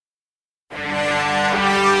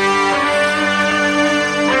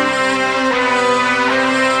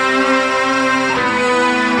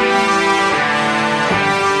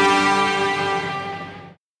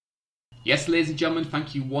Yes, ladies and gentlemen,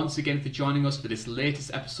 thank you once again for joining us for this latest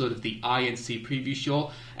episode of the INC Preview Show,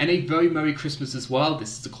 and a very Merry Christmas as well.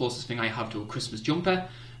 This is the closest thing I have to a Christmas jumper.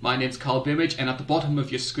 My name's Carl Bimage, and at the bottom of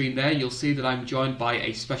your screen there, you'll see that I'm joined by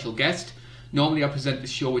a special guest. Normally I present this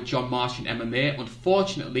show with John Marsh in MMA.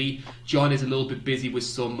 Unfortunately, John is a little bit busy with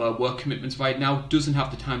some work commitments right now, doesn't have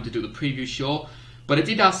the time to do the preview show. But I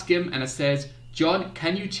did ask him, and I said, John,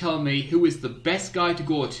 can you tell me who is the best guy to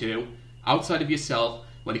go to, outside of yourself,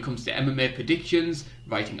 when it comes to MMA predictions,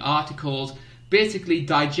 writing articles, basically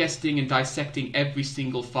digesting and dissecting every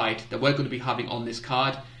single fight that we're going to be having on this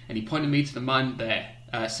card? And he pointed me to the man there.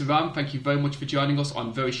 Saram, thank you very much for joining us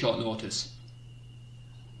on very short notice.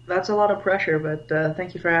 That's a lot of pressure, but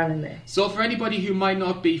thank you for having me. So for anybody who might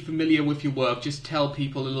not be familiar with your work, just tell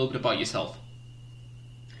people a little bit about yourself.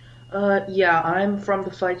 I'm from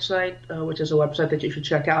the Fight Site, which is a website that you should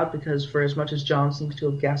check out, because for as much as John seems to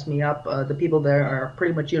have gassed me up, the people there are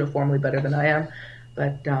pretty much uniformly better than I am.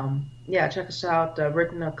 But check us out. I've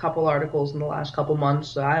written a couple articles in the last couple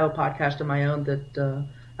months. I have a podcast of my own that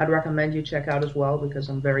I'd recommend you check out as well, because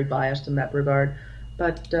I'm very biased in that regard.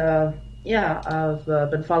 But I've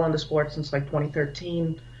been following the sport since like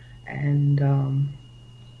 2013, and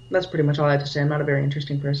that's pretty much all I had to say. I'm not a very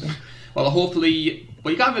interesting person. Well, hopefully,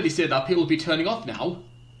 you can't really say that. People will be turning off now.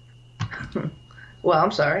 Well,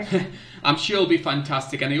 I'm sorry. I'm sure it'll be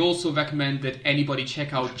fantastic. And I also recommend that anybody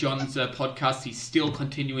check out John's podcast. He's still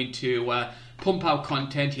continuing to pump out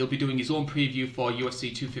content. He'll be doing his own preview for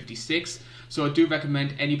UFC 256. So I do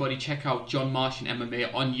recommend anybody check out John Marsh in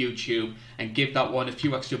MMA on YouTube and give that one a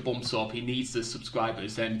few extra bumps up. He needs the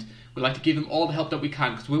subscribers, and we'd like to give him all the help that we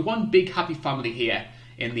can, because we're one big happy family here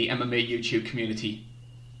in the MMA YouTube community.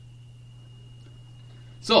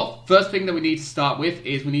 So, first thing that we need to start with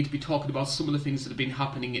is we need to be talking about some of the things that have been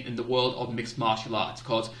happening in the world of mixed martial arts,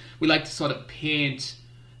 because we like to sort of paint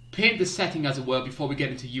the setting, as it were, before we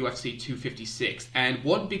get into UFC 256. And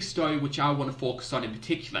one big story which I want to focus on in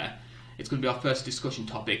particular, it's going to be our first discussion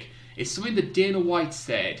topic, is something that Dana White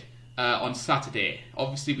said on Saturday.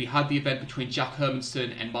 Obviously, we had the event between Jack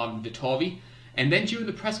Hermanson and Marvin Vettori, and then during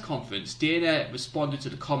the press conference, Dana responded to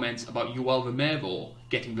the comments about Yoel Romero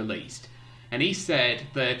getting released. And he said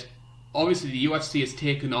that obviously the UFC has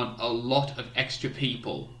taken on a lot of extra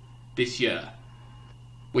people this year,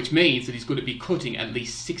 which means that he's going to be cutting at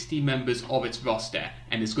least 60 members of its roster,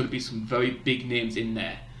 and there's going to be some very big names in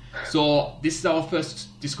there. So this is our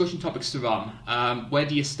first discussion topic, Saram. Where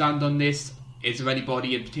do you stand on this? Is there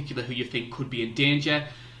anybody in particular who you think could be in danger?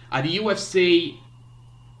 Are the UFC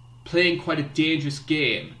playing quite a dangerous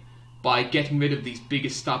game by getting rid of these big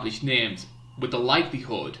established names, with the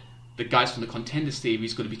likelihood that guys from the Contender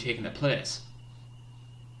Series going to be taking their place?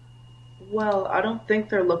 Well, I don't think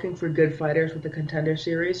they're looking for good fighters with the Contender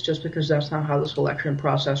Series, just because that's not how the selection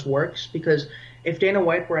process works. Because if Dana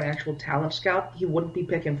White were an actual talent scout, he wouldn't be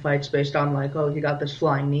picking fights based on like, oh, you got this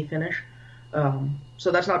flying knee finish.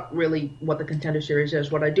 So that's not really what the Contender Series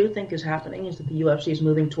is. What I do think is happening is that the UFC is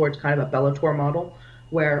moving towards kind of a Bellator model,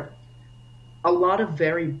 where a lot of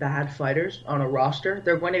very bad fighters on a roster,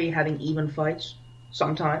 they're going to be having even fights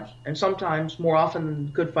sometimes, and sometimes, more often than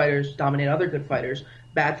good fighters dominate other good fighters,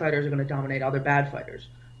 bad fighters are going to dominate other bad fighters,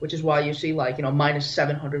 which is why you see minus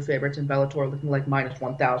 700 favorites in Bellator looking like minus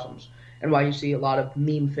 1000s, and why you see a lot of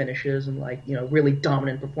meme finishes and really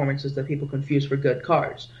dominant performances that people confuse for good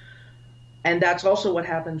cards. And that's also what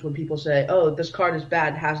happens when people say, oh, this card is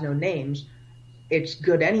bad, has no names. It's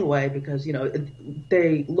good anyway because,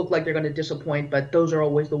 they look like they're going to disappoint, but those are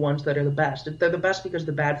always the ones that are the best. They're the best because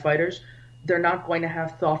the bad fighters, they're not going to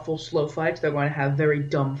have thoughtful, slow fights. They're going to have very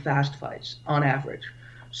dumb, fast fights on average.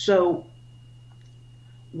 So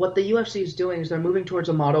what the UFC is doing is they're moving towards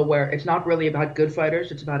a model where it's not really about good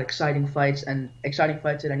fighters. It's about exciting fights, and exciting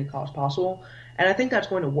fights at any cost possible. And I think that's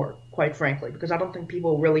going to work, quite frankly, because I don't think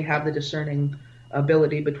people really have the discerning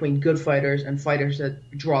ability between good fighters and fighters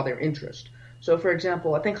that draw their interest. So, for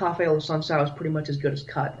example, I think Rafael Assunção is pretty much as good as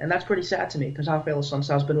cut. And that's pretty sad to me, because Rafael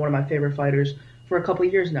Assunção has been one of my favorite fighters for a couple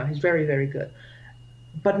of years now. He's very, very good.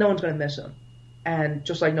 But no one's going to miss him. And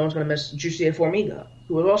just like no one's going to miss Jussier Formiga,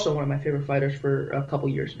 who was also one of my favorite fighters for a couple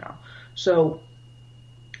of years now. So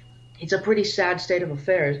it's a pretty sad state of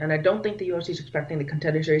affairs, and I don't think the UFC is expecting the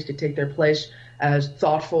Contender Series to take their place as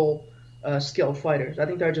thoughtful, skilled fighters. I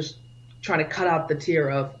think they're just trying to cut out the tier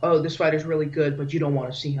of, oh, this fighter's really good, but you don't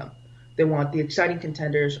want to see him. They want the exciting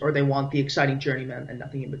contenders, or they want the exciting journeymen, and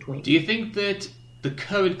nothing in between. Do you think that the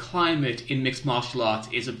current climate in mixed martial arts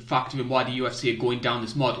is a factor in why the UFC are going down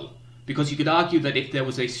this model? Because you could argue that if there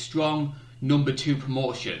was a strong number two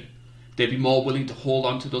promotion, they'd be more willing to hold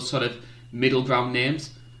on to those sort of middle ground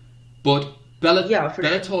names. But Yeah, for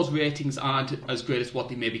sure. Bellator's ratings aren't as great as what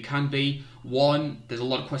they maybe can be. One, there's a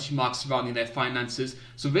lot of question marks surrounding their finances.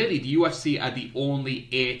 So really, the UFC are the only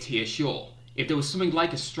A-tier show. If there was something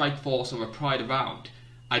like a Strikeforce or a Pride around,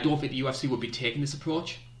 I don't think the UFC would be taking this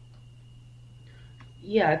approach.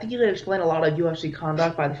 Yeah, I think you could explain a lot of UFC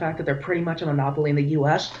conduct by the fact that they're pretty much a monopoly in the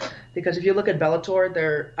US. Because if you look at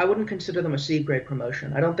Bellator, I wouldn't consider them a C-grade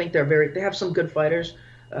promotion. I don't think they have some good fighters.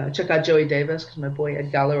 Check out Joey Davis, because my boy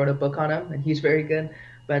Ed Gallo wrote a book on him, and he's very good.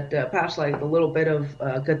 But past like the little bit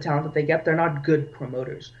of good talent that they get, they're not good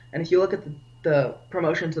promoters. And if you look at the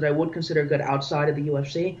promotions that I would consider good outside of the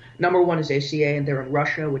UFC, number one is ACA, and they're in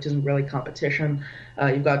Russia, which isn't really competition.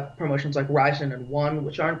 You've got promotions like Ryzen and One,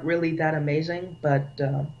 which aren't really that amazing, but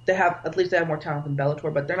they have more talent than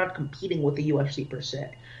Bellator, but they're not competing with the UFC per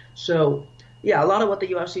se. So yeah, a lot of what the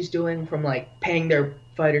UFC is doing, from like paying their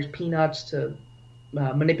fighters peanuts to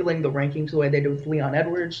manipulating the rankings the way they do with Leon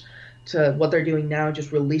Edwards, to what they're doing now,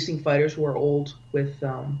 just releasing fighters who are old with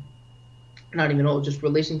not even old, just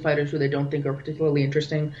releasing fighters who they don't think are particularly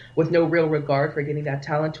interesting with no real regard for getting that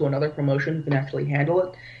talent to another promotion who can actually handle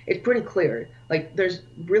it. It's pretty clear. Like, there's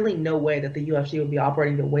really no way that the UFC would be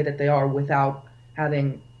operating the way that they are without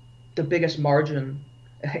having the biggest margin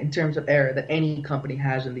in terms of error that any company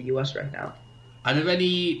has in the US right now. Are there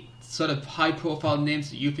any sort of high-profile names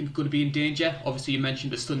that you think are going to be in danger? Obviously, you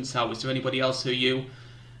mentioned the Sun South. Is there anybody else who you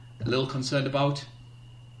a little concerned about?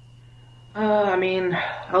 I mean,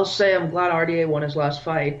 I'll say I'm glad RDA won his last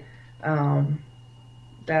fight.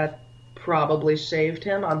 That probably saved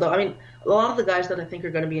him. Although, I mean, a lot of the guys that I think are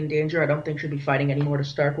going to be in danger, I don't think should be fighting anymore to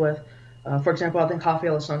start with. For example, I think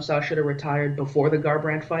Rafael Assunção should have retired before the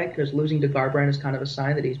Garbrandt fight, because losing to Garbrandt is kind of a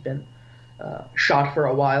sign that he's been shot for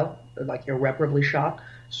a while, like irreparably shot.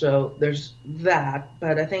 So there's that.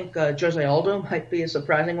 But I think Jose Aldo might be a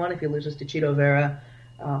surprising one if he loses to Chito Vera.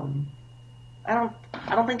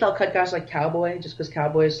 I don't think they'll cut guys like Cowboy just because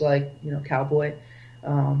Cowboy's like, Cowboy.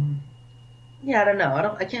 Yeah, I don't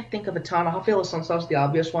know. I can't think of a ton. Rafael Assunção's the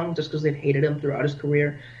obvious one just because they've hated him throughout his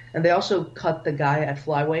career. And they also cut the guy at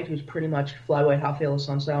flyweight who's pretty much flyweight Rafael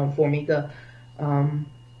Assunção and Formiga.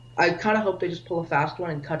 I kind of hope they just pull a fast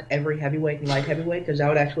one and cut every heavyweight and light heavyweight, because that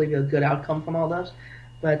would actually be a good outcome from all those.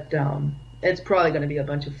 But it's probably going to be a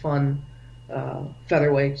bunch of fun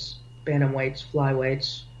featherweights, bantamweights,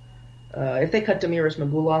 flyweights. If they cut Demiris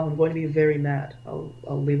Magulov, I'm going to be very mad.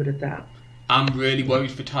 I'll leave it at that. I'm really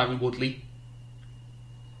worried for Tyron Woodley.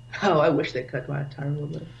 Oh, I wish they cut Tyron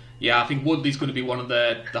Woodley. Yeah, I think Woodley's going to be one of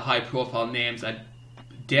the high-profile names.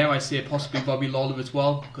 Dare I say possibly Bobby Lawler as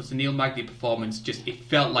well, because the Neil Magny performance it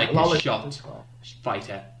felt like a shot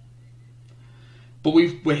fighter. But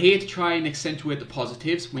we're here to try and accentuate the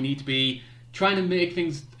positives. We need to be trying to make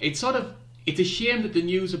things. It's a shame that the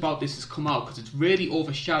news about this has come out, because it's really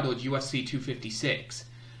overshadowed UFC 256,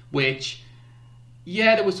 which,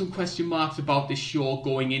 yeah, there were some question marks about this show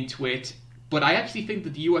going into it, but I actually think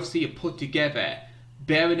that the UFC have put together,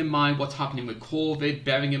 bearing in mind what's happening with COVID,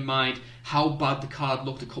 bearing in mind how bad the card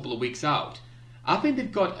looked a couple of weeks out, I think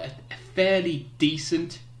they've got a fairly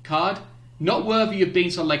decent card. Not worthy of being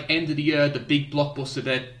sort of like end of the year, the big blockbuster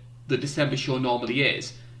that the December show normally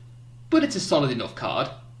is, but it's a solid enough card.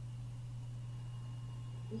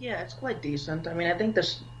 Yeah, it's quite decent. I mean, I think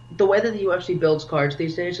the way that the UFC builds cards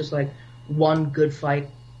these days is like one good fight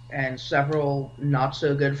and several not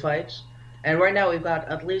so good fights. And right now we've got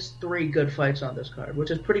at least 3 good fights on this card, which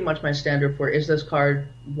is pretty much my standard for is this card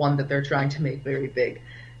one that they're trying to make very big.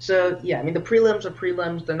 So yeah, I mean, the prelims are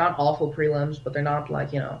prelims. They're not awful prelims, but they're not like,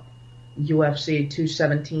 UFC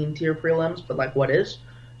 217 tier prelims, but like what is.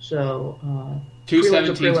 So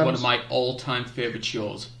 217 is one of my all-time favorite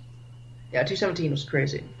shows. Yeah, 217 was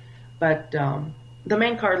crazy. But the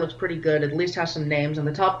main card looks pretty good. At least has some names, and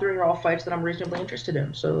the top 3 are all fights that I'm reasonably interested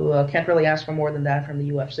in. So can't really ask for more than that from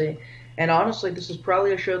the UFC. And honestly, this is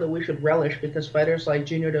probably a show that we should relish, because fighters like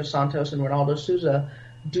Junior Dos Santos and Ronaldo Souza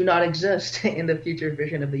do not exist in the future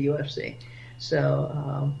vision of the UFC.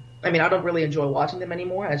 So, I mean, I don't really enjoy watching them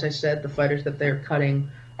anymore. As I said, the fighters that they're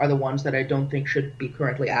cutting are the ones that I don't think should be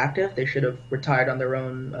currently active. They should have retired on their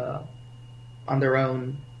own,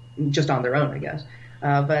 just on their own, I guess.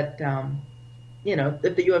 But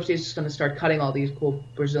if the UFC is going to start cutting all these cool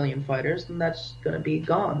Brazilian fighters, then that's going to be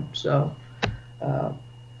gone. So,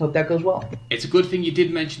 hope that goes well. It's a good thing you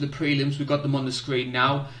did mention the prelims. We've got them on the screen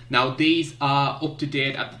now. Now, these are up to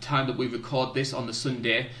date at the time that we record this on the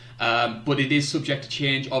Sunday, but it is subject to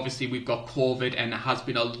change. Obviously, we've got COVID, and there has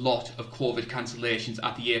been a lot of COVID cancellations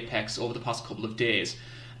at the Apex over the past couple of days.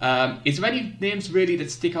 Is there any names really that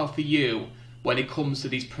stick out for you when it comes to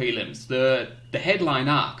these prelims. The headline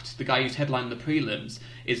act, the guy who's headlining the prelims,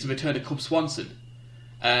 is the return of Cub Swanson.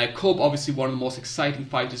 Cub, obviously one of the most exciting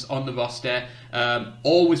fighters on the roster,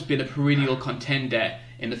 always been a perennial contender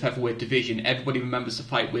in the featherweight division. Everybody remembers the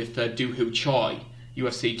fight with Doo Ho Choi,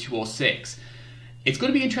 UFC 206. It's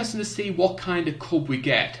going to be interesting to see what kind of Cub we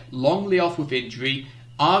get. Long layoff with injury,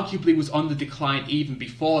 arguably was on the decline even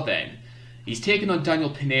before then. He's taken on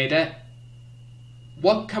Daniel Pineda.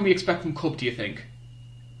 What can we expect from Cub, do you think?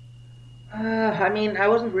 I mean, I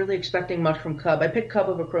wasn't really expecting much from Cub. I picked Cub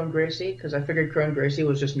over Kron Gracie because I figured Kron Gracie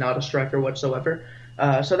was just not a striker whatsoever.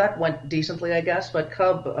 So that went decently, I guess. But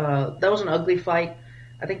Cub, that was an ugly fight.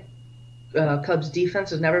 I think Cub's defense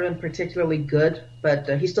has never been particularly good, but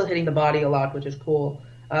he's still hitting the body a lot, which is cool.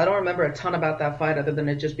 I don't remember a ton about that fight other than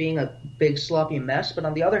it just being a big sloppy mess. But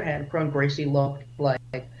on the other hand, Kron Gracie looked like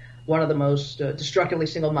one of the most destructively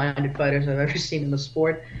single-minded fighters I've ever seen in the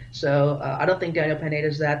sport. So I don't think Daniel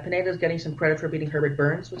Pineda's that. Pineda's getting some credit for beating Herbert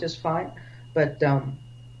Burns, which is fine. But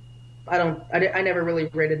I never really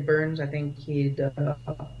rated Burns. I think he'd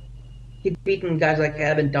beaten guys like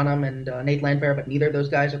Evan Dunham and Nate Landwehr, but neither of those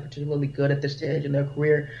guys are particularly good at this stage in their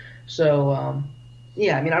career. So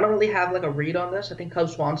yeah, I mean, I don't really have like a read on this. I think Cub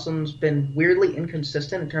Swanson's been weirdly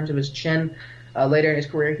inconsistent in terms of his chin. Later in his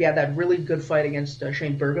career, he had that really good fight against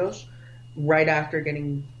Shane Burgos right after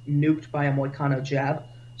getting nuked by a Moicano jab.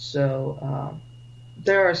 So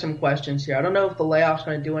there are some questions here. I don't know if the layoff's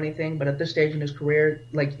going to do anything, but at this stage in his career,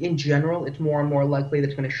 like in general, it's more and more likely that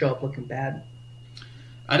it's going to show up looking bad.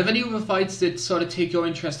 Out of any other fights that sort of take your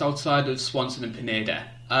interest outside of Swanson and Pineda,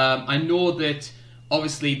 I know that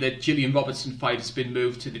obviously the Gillian Robertson fight has been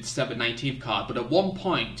moved to the December 19th card, but at one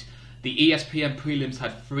point the ESPN prelims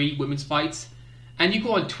had 3 women's fights. And you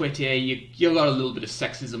go on Twitter, you got a little bit of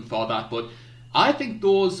sexism for that, but I think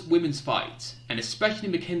those women's fights, and especially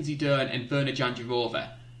Mackenzie Dern and Verna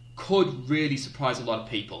Jandiroba, could really surprise a lot of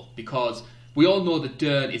people, because we all know that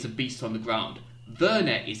Dern is a beast on the ground.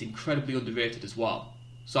 Verna is incredibly underrated as well.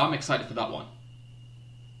 So I'm excited for that one.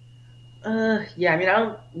 Yeah, I mean, I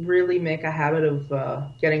don't really make a habit of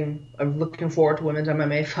looking forward to women's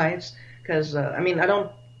MMA fights, because, I mean,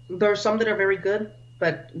 there are some that are very good,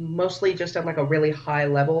 but mostly just at like a really high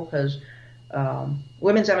level, because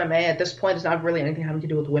women's MMA at this point is not really anything having to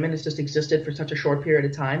do with women. It's just existed for such a short period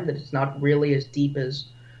of time that it's not really as deep as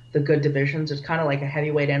the good divisions. It's kind of like a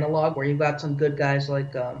heavyweight analog where you've got some good guys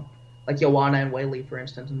like Joanna and Weili, for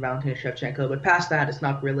instance, and Valentina Shevchenko. But past that, it's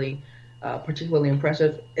not really particularly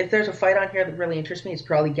impressive. If there's a fight on here that really interests me, it's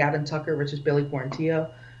probably Gavin Tucker versus Billy Quarantillo.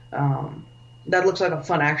 That looks like a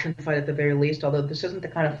fun action fight at the very least, although this isn't the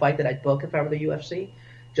kind of fight that I'd book if I were the UFC,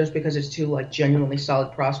 just because it's two like genuinely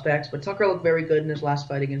solid prospects. But Tucker looked very good in his last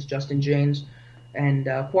fight against Justin James, and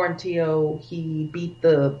Quarantillo, he beat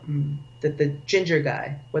the ginger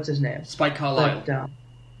guy. What's his name? Spike Carlyle. But,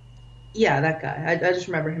 yeah, that guy. I just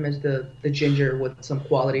remember him as the ginger with some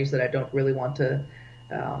qualities that I don't really want him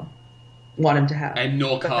to have. And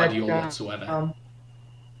no cardio whatsoever.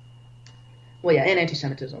 Well, yeah, and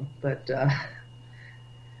anti-Semitism, but yeah.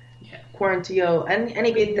 Quarantillo, and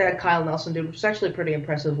he beat that Kyle Nelson dude, which was actually a pretty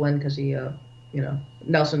impressive win because he,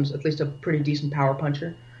 Nelson's at least a pretty decent power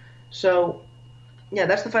puncher. So, yeah,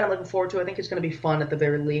 that's the fight I'm looking forward to. I think it's going to be fun at the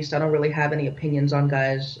very least. I don't really have any opinions on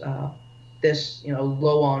guys this,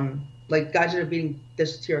 low on, like guys that are beating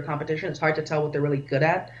this tier of competition. It's hard to tell what they're really good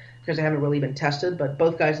at because they haven't really been tested, but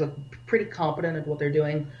both guys look pretty competent at what they're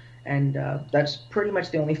doing. And that's pretty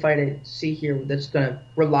much the only fight I see here that's going to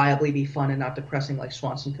reliably be fun and not depressing like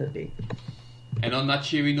Swanson could be. And on that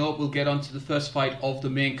cheery note, we'll get on to the first fight of the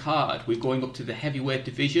main card. We're going up to the heavyweight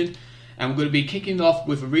division, and we're going to be kicking off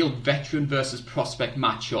with a real veteran versus prospect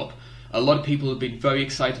matchup. A lot of people have been very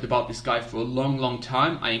excited about this guy for a long, long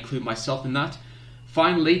time. I include myself in that.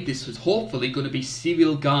 Finally, this was hopefully going to be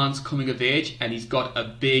Ciryl Gane's coming of age, and he's got a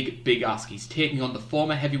big, big ask. He's taking on the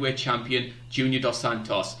former heavyweight champion, Junior Dos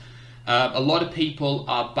Santos. A lot of people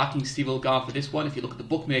are backing Ciryl Gane for this one. If you look at the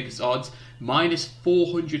bookmakers' odds, minus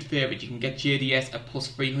 400 favourite. You can get JDS at plus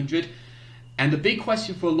 300. And the big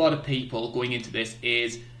question for a lot of people going into this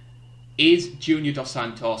is Junior Dos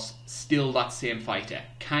Santos still that same fighter?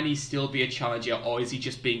 Can he still be a challenger, or is he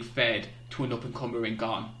just being fed to an up-and-comer in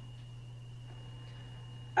Gane?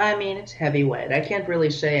 I mean, it's heavyweight. I can't really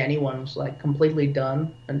say anyone's like completely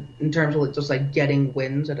done in terms of just like getting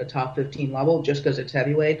wins at a top 15 level just because it's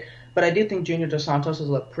heavyweight. But I do think Junior Dos Santos has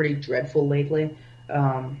looked pretty dreadful lately.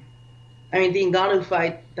 I mean, the Ngannou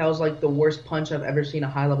fight, that was like the worst punch I've ever seen a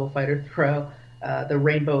high-level fighter throw. The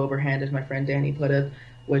rainbow overhand, as my friend Danny put it,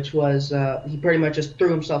 which was he pretty much just threw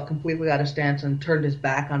himself completely out of stance and turned his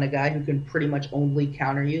back on a guy who can pretty much only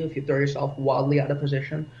counter you if you throw yourself wildly out of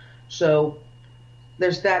position. So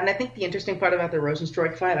there's that, and I think the interesting part about the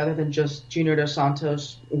Rozenstruik fight, other than just Junior Dos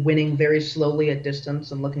Santos winning very slowly at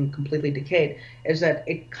distance and looking completely decayed, is that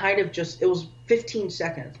it was 15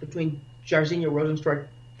 seconds between Jairzinho Rozenstruik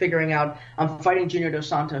figuring out, I'm fighting Junior Dos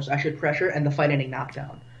Santos, I should pressure, and the fight ending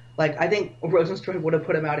knockdown. Like, I think Rozenstruik would have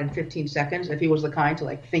put him out in 15 seconds if he was the kind to,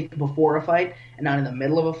 like, think before a fight and not in the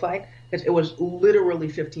middle of a fight, because it was literally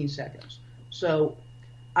 15 seconds. So,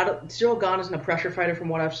 Cyril Gane isn't a pressure fighter from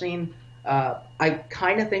what I've seen. I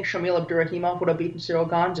kind of think Shamil Abdurakhimov would have beaten Cyril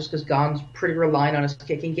Gane just because Gane's pretty reliant on his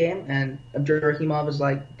kicking game, and Abdurakhimov is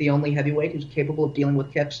like the only heavyweight who's capable of dealing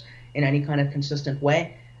with kicks in any kind of consistent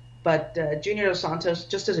way. But Junior Dos Santos,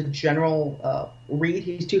 just as a general read,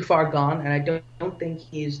 he's too far gone, and I don't think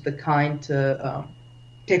he's the kind to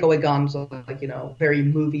take away Gane's very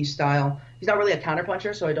movie style. He's not really a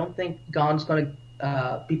counterpuncher, so I don't think Gane's going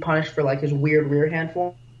to be punished for like his weird rear hand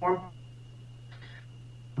form.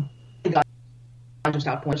 Just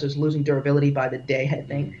outpoints is losing durability by the day, I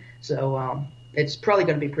think. So it's probably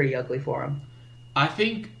going to be pretty ugly for him. I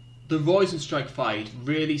think the Rozenstruik fight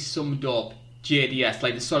really summed up JDS,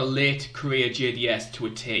 like the sort of late career JDS to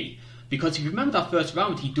a T. Because if you remember that first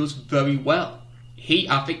round, he does very well.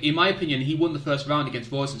 I think, in my opinion, he won the first round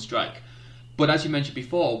against Rozenstruik. But as you mentioned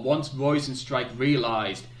before, once Rozenstruik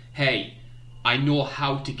realised, hey, I know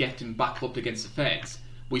how to get him back up against the fence,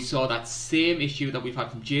 we saw that same issue that we've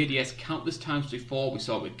had from JDS countless times before. We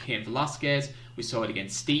saw it with Cain Velasquez. We saw it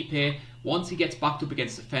against Stipe. Once he gets backed up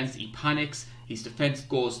against the fence, he panics. His defence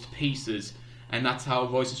goes to pieces. And that's how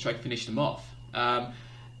Rozenstruik finished him off.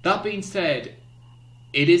 That being said,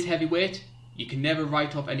 it is heavyweight. You can never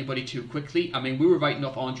write off anybody too quickly. I mean, we were writing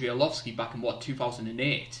off Andrei Arlovski back in,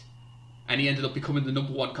 2008? And he ended up becoming the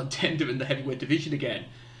number one contender in the heavyweight division again.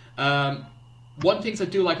 One of the things I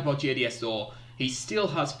do like about JDS, though, he still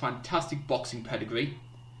has fantastic boxing pedigree.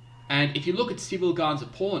 And if you look at Cyril Gane's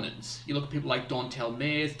opponents, you look at people like Dontel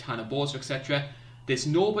Mays, Tanner Boser, etc., there's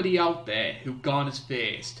nobody out there who Gane has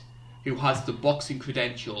faced who has the boxing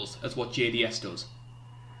credentials as what JDS does.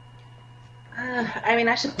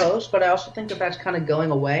 I suppose, but I also think that that's kind of going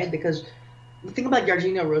away, because the thing about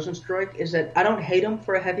Jairzinho Rozenstruik is that I don't hate him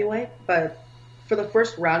for a heavyweight, but for the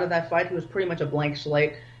first round of that fight, he was pretty much a blank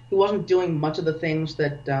slate. He wasn't doing much of the things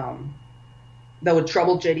that would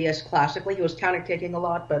trouble JDS classically. He was counter-kicking a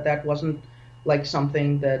lot, but that wasn't like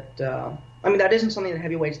something that... that isn't something that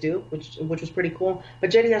heavyweights do, which was pretty cool. But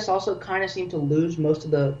JDS also kind of seemed to lose most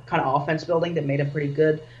of the kind of offense building that made him pretty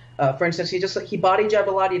good. For instance, he body jabbed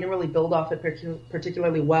a lot. He didn't really build off it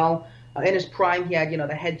particularly well. In his prime, he had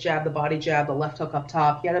the head jab, the body jab, the left hook up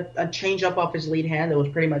top. He had a change up off his lead hand that was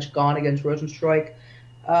pretty much gone against Rozenstruik.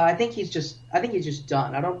 I think he's just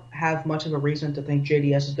done. I don't have much of a reason to think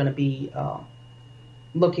JDS is going to be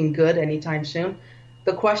looking good anytime soon.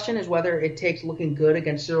 The question is whether it takes looking good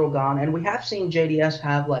against Cyril Gane, and we have seen JDS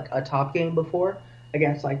have like a top game before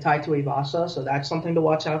against like Tai Tuivasa, so that's something to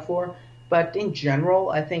watch out for. But in general,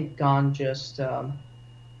 I think Gane just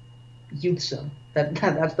youths him.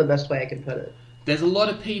 That's the best way I can put it. There's a lot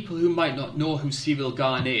of people who might not know who Cyril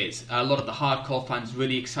Gane is. A lot of the hardcore fans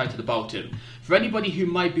really excited about him. For anybody who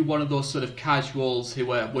might be one of those sort of casuals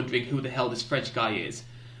who are wondering who the hell this French guy is,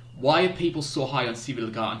 why are people so high on Cyril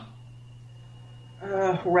Gane?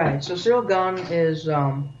 Right. So Cyril Gane is,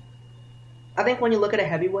 I think when you look at a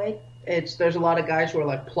heavyweight, there's a lot of guys who are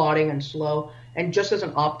like plodding and slow. And just as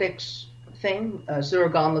an optics thing, Cyril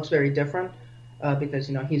Gane looks very different because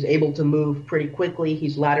he's able to move pretty quickly.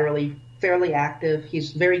 He's laterally fairly active.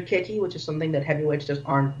 He's very kicky, which is something that heavyweights just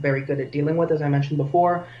aren't very good at dealing with, as I mentioned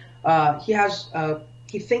before.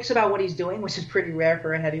 He thinks about what he's doing, which is pretty rare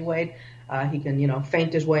for a heavyweight. He can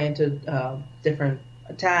feint his way into different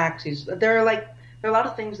attacks. There are a lot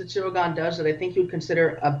of things that Cyril Gane does that I think you would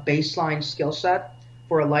consider a baseline skill set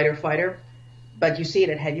for a lighter fighter, but you see it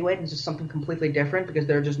at heavyweight and it's just something completely different because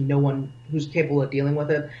there's just no one who's capable of dealing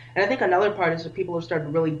with it. And I think another part is that people have started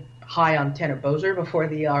really high on Tanner Boser before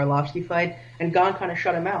the Arlovski fight, and Gane kind of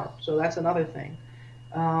shut him out, so that's another thing.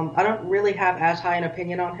 I don't really have as high an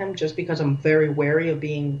opinion on him just because I'm very wary of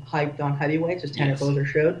being hyped on heavyweights, as Tanner Boser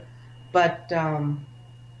showed. But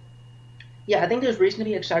I think there's reason to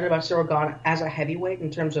be excited about Cyril Gane as a heavyweight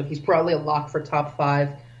in terms of he's probably a lock for top 5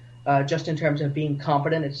 just in terms of being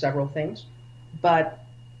competent at several things. But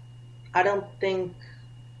I don't think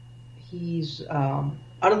he's some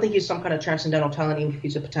kind of transcendental talent even if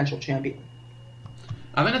he's a potential champion.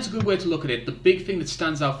 I think that's a good way to look at it. The big thing that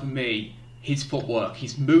stands out for me, his footwork,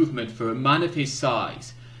 his movement for a man of his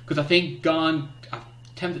size. Because I think Gane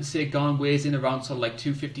tempted to say Gane weighs in around sort of like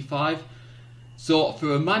 255. So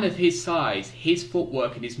for a man of his size, his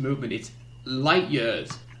footwork and his movement, it's light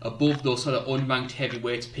years above those sort of unranked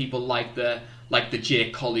heavyweights, people like the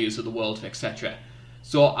Jake Colliers of the world, etc.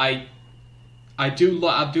 So I do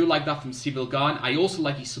like that from Ciryl Gane. I also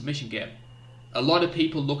like his submission game. A lot of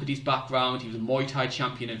people look at his background. He was a Muay Thai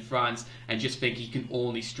champion in France and just think he can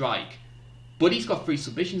only strike. But he's got 3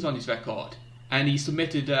 submissions on his record. And he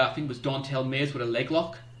submitted, I think it was Don'Tale Mayes with a leg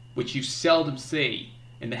lock, which you seldom see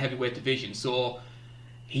in the heavyweight division. So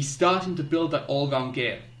he's starting to build that all-round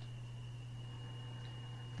game.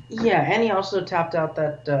 Yeah, and he also tapped out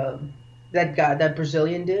that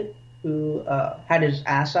Brazilian dude who had his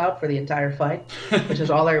ass out for the entire fight, which is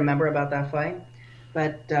all I remember about that fight.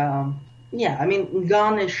 But yeah, I mean,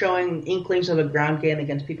 Gane is showing inklings of a ground game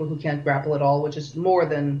against people who can't grapple at all, which is more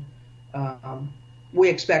than we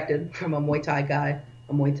expected from a Muay Thai guy.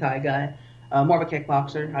 More of a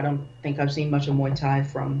kickboxer. I don't think I've seen much of Muay Thai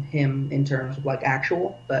from him in terms of like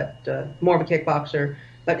actual, but more of a kickboxer.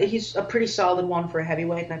 But he's a pretty solid one for a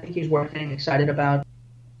heavyweight, and I think he's worth getting excited about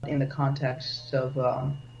in the context of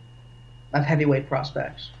heavyweight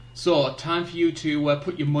prospects. So, time for you to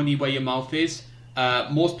put your money where your mouth is.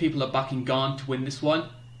 Most people are backing Gane to win this one.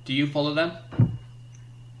 Do you follow them?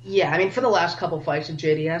 Yeah, I mean, for the last couple fights of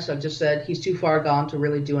JDS, I've just said he's too far gone to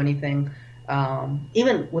really do anything.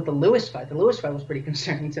 Even with the Lewis fight was pretty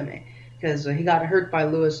concerning to me because he got hurt by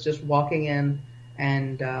Lewis just walking in,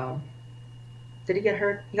 and did he get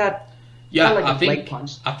hurt? He got I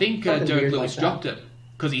think Derek Lewis dropped him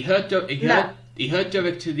because he hurt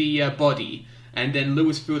Derek to the body, and then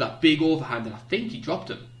Lewis threw that big overhand, and I think he dropped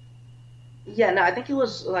him. Yeah, no, I think he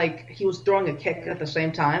was throwing a kick at the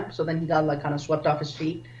same time, so then he got kind of swept off his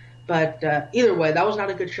feet. But either way, that was not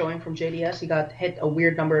a good showing from JDS. He got hit a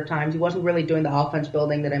weird number of times. He wasn't really doing the offense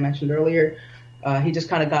building that I mentioned earlier. He just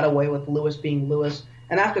kind of got away with Lewis being Lewis.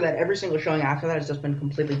 And after that, every single showing after that has just been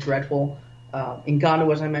completely dreadful.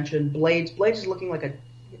 Ngannou, as I mentioned, Blades is looking like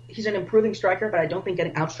he's an improving striker, but I don't think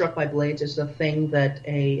getting outstruck by Blades is the thing that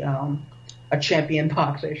a champion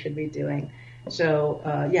boxer should be doing. So,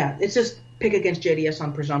 yeah, it's just pick against JDS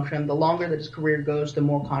on presumption. The longer that his career goes, the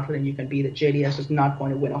more confident you can be that JDS is not going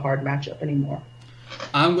to win a hard matchup anymore.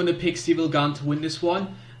 I'm going to pick Ciryl Gane to win this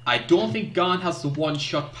one. I don't think Gane has the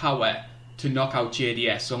one-shot power to knock out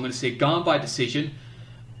JDS, so I'm going to say Gane by decision.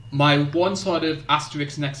 My one sort of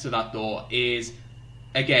asterisk next to that, though, is,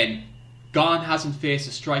 again, Gane hasn't faced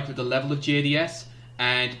a striker at the level of JDS,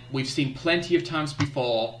 and we've seen plenty of times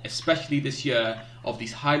before, especially this year, of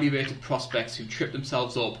these highly rated prospects who trip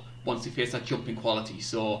themselves up once they face that jumping quality.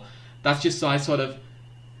 So that's just a sort of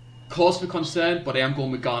cause for concern, but I am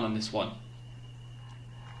going with Gane on this one.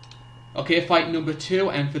 Okay, fight number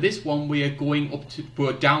 2, and for this one we're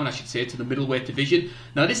down to the middleweight division.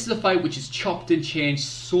 Now this is a fight which is chopped and changed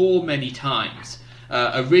so many times.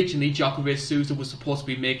 Originally, Jacare Souza was supposed to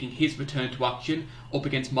be making his return to action up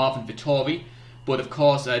against Marvin Vettori, but of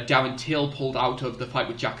course Darren Till pulled out of the fight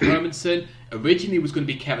with Jack Hermansson. Originally it was going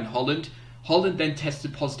to be Kevin Holland. Holland then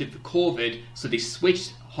tested positive for COVID, so they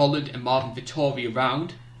switched Holland and Marvin Vettori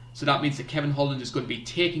around. So that means that Kevin Holland is going to be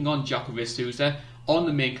taking on Jacare Souza on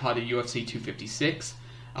the main card of UFC 256.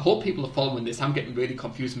 I hope people are following this. I'm getting really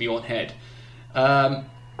confused in my own head.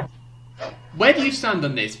 Where do you stand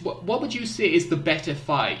on this? What would you say is the better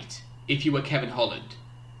fight if you were Kevin Holland?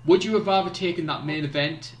 Would you have rather taken that main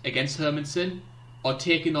event against Hermansson or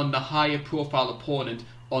taken on the higher profile opponent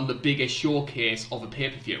on the bigger showcase of a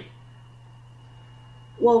pay-per-view?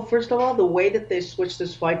 Well, first of all, the way that they switched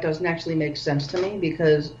this fight doesn't actually make sense to me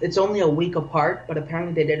because it's only a week apart, but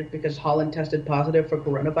apparently they did it because Holland tested positive for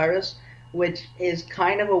coronavirus, which is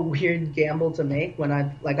kind of a weird gamble to make when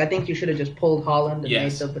I think you should have just pulled Holland and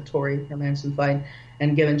made the Vettori-Hermansson fight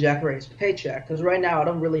and given Jacare his paycheck. Because right now I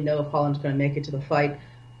don't really know if Holland's going to make it to the fight.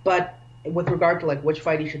 But with regard to which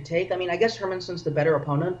fight he should take, I mean, I guess Hermansson's the better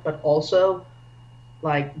opponent, but also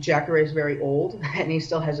Jacare is very old and he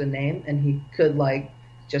still has a name and he could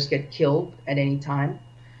just get killed at any time.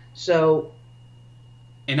 So,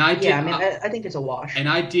 I think it's a wash. And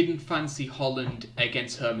I didn't fancy Holland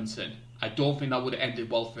against Hermansson. I don't think that would have ended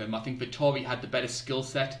well for him. I think Vettori had the better skill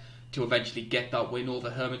set to eventually get that win over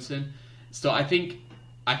Hermansson. So I think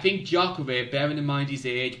Jacare, bearing in mind his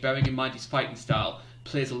age, bearing in mind his fighting style,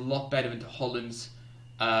 plays a lot better into Holland's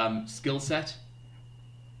skill set.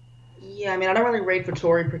 Yeah, I mean, I don't really rate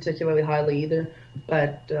Vettori particularly highly either.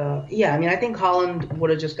 But, I think Holland would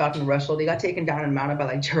have just gotten wrestled. He got taken down and mounted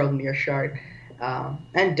by, Gerald Mearshart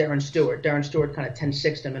and Darren Stewart. Darren Stewart kind of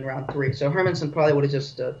 10-6'd him in round 3. So Hermansson probably would have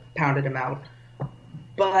just pounded him out.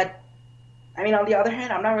 But, I mean, on the other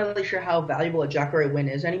hand, I'm not really sure how valuable a Jacare win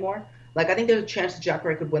is anymore. Like, I think there's a chance that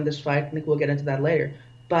Jacare could win this fight. I think we'll get into that later.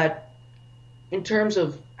 But in terms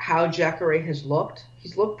of how Jacare has looked,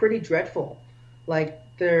 he's looked pretty dreadful. Like,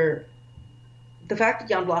 the fact that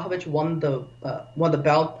Jan Blachowicz won the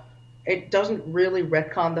belt, it doesn't really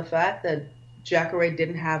retcon the fact that Jacare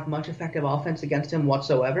didn't have much effective offense against him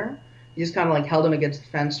whatsoever. He just kind of like held him against the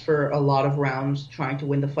fence for a lot of rounds, trying to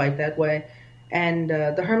win the fight that way. And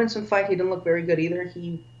the Hermansson fight, he didn't look very good either.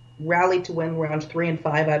 He rallied to win rounds 3 and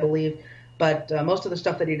 5, I believe. But most of the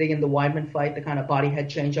stuff that he did in the Weidman fight, the kind of body head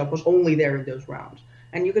change up, was only there in those rounds.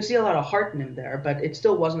 And you could see a lot of heart in him there, but it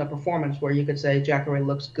still wasn't a performance where you could say Jacare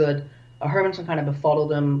looks good. Hermansson kind of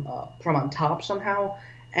befuddled him from on top somehow.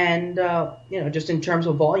 And, just in terms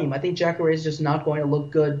of volume, I think Jacare is just not going to look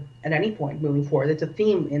good at any point moving forward. It's a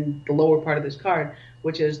theme in the lower part of this card,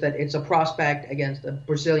 which is that it's a prospect against a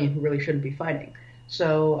Brazilian who really shouldn't be fighting.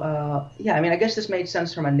 So, I guess this made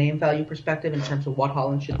sense from a name value perspective in terms of what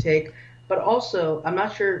Holland should take. But also, I'm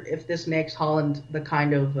not sure if this makes Holland the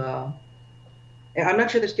kind of I'm not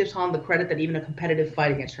sure this gives Holland the credit that even a competitive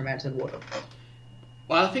fight against Hermansson would have.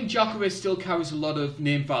 Well, I think Jacare still carries a lot of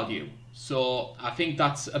name value. So I think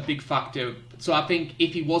that's a big factor. So I think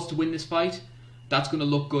if he was to win this fight, that's going to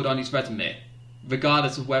look good on his resume,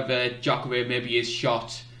 regardless of whether Jacare maybe is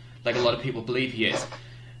shot like a lot of people believe he is.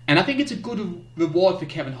 And I think it's a good reward for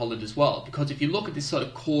Kevin Holland as well, because if you look at this sort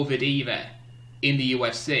of COVID era in the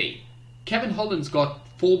UFC, Kevin Holland's got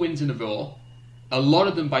 4 wins in a row, a lot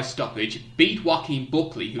of them by stoppage, beat Joaquin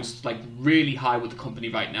Buckley, who's like really high with the company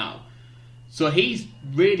right now. So he's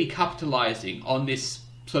really capitalizing on this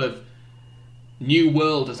sort of new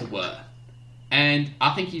world, as it were. And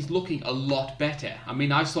I think he's looking a lot better. I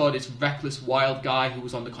mean, I saw this reckless wild guy who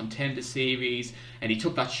was on the Contender Series, and he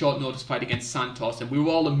took that short notice fight against Santos, and we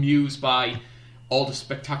were all amused by all the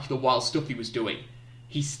spectacular wild stuff he was doing.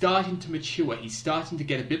 He's starting to mature, he's starting to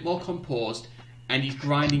get a bit more composed, and he's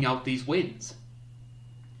grinding out these wins.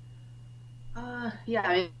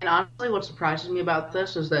 Honestly, what surprises me about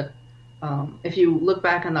this is that if you look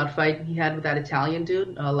back on that fight he had with that Italian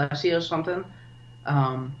dude, Alessio something,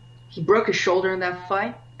 he broke his shoulder in that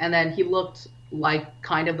fight, and then he looked like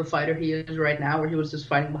kind of the fighter he is right now, where he was just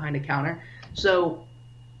fighting behind a counter. So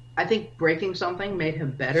I think breaking something made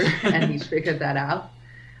him better, and he's figured that out.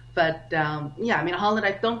 But, Holland,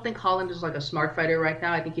 I don't think Holland is like a smart fighter right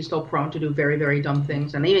now. I think he's still prone to do very, very dumb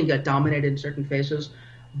things, and even get dominated in certain phases.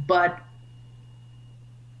 But,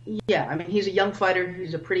 he's a young fighter.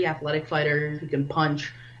 He's a pretty athletic fighter. He can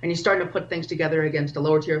punch. And he's starting to put things together against a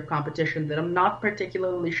lower tier of competition that I'm not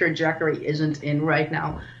particularly sure Jacare isn't in right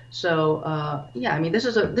now. So, this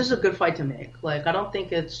is a good fight to make. Like, I don't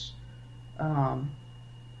think it's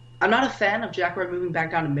I'm not a fan of Jacare moving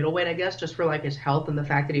back down to middleweight, I guess, just for like his health and the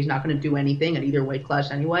fact that he's not going to do anything at either weight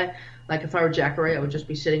class anyway. Like, if I were Jacare, I would just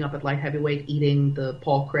be sitting up at light heavyweight eating the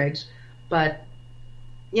Paul Craigs. But,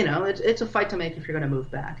 it's a fight to make if you're going to move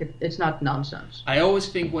back. It's not nonsense. I always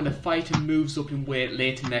think when a fighter moves up in weight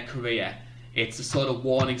late in their career, it's a sort of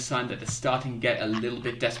warning sign that they're starting to get a little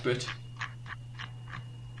bit desperate.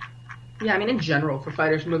 Yeah, in general, for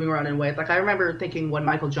fighters moving around in weight, like, I remember thinking when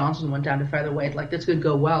Michael Johnson went down to featherweight, like, this could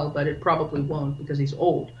go well, but it probably won't because he's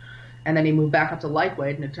old. And then he moved back up to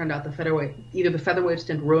lightweight, and it turned out either the featherweight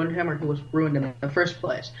stint ruined him or he was ruined in the first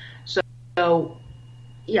place. So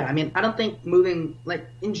I don't think moving, like,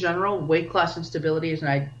 in general, weight class instability is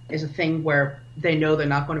a thing where they know they're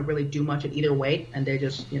not going to really do much at either weight, and they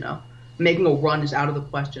just, making a run is out of the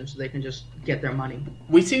question, so they can just get their money.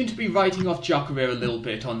 We seem to be writing off Jacare a little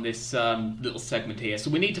bit on this little segment here,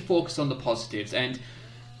 so we need to focus on the positives. And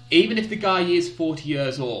even if the guy is 40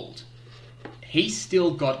 years old, he's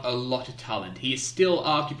still got a lot of talent. He is still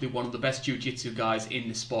arguably one of the best jiu-jitsu guys in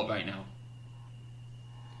the sport right now.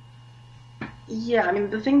 Yeah,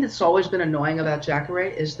 the thing that's always been annoying about Jacare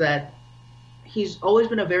is that he's always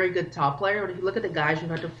been a very good top player, but if you look at the guys who've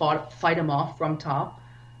had to fight him off from top,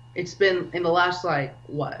 it's been, in the last,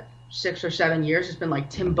 6 or 7 years, it's been like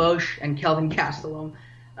Tim Boesch and Kelvin Gastelum.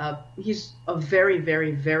 He's a very,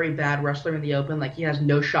 very, very bad wrestler in the open. Like, he has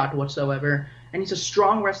no shot whatsoever. And he's a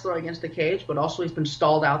strong wrestler against the cage, but also he's been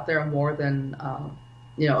stalled out there more than,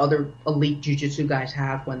 other elite jiu-jitsu guys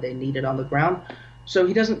have when they need it on the ground. So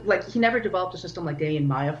he doesn't, he never developed a system like Damian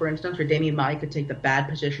Maia, for instance, where Damian Maia could take the bad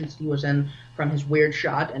positions he was in from his weird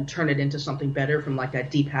shot and turn it into something better from,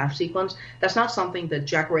 that deep half sequence. That's not something that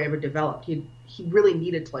Jacare ever developed. He really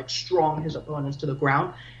needed to, strong his opponents to the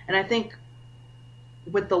ground. And I think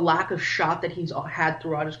with the lack of shot that he's had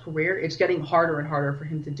throughout his career, it's getting harder and harder for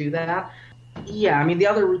him to do that. Yeah, the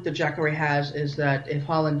other route that Jacare has is that if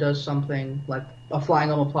Holland does something like a flying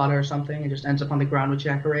omoplata or something and just ends up on the ground with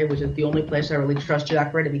Jacare, which is the only place I really trust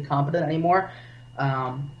Jacare to be competent anymore.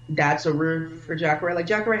 That's a route for Jacare. Like,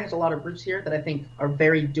 Jacare has a lot of routes here that I think are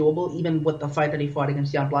very doable, even with the fight that he fought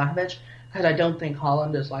against Jan Blachowicz, because I don't think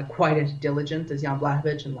Holland is like quite as diligent as Jan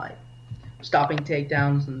Blachowicz in like stopping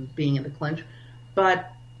takedowns and being in the clinch.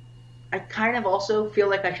 But I kind of also feel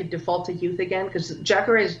like I should default to youth again, because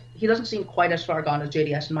Jacare he doesn't seem quite as far gone as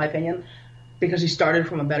JDS in my opinion, because he started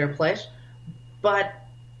from a better place. But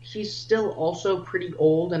he's still also pretty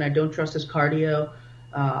old, and I don't trust his cardio.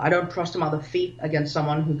 I don't trust him on the feet against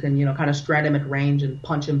someone who can, kind of strand him at range and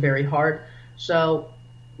punch him very hard. So,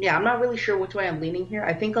 yeah, I'm not really sure which way I'm leaning here.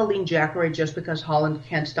 I think I'll lean Jacare just because Holland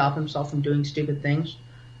can't stop himself from doing stupid things.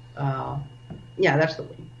 Yeah, that's the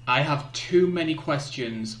lean. I have too many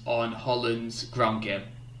questions on Holland's ground game.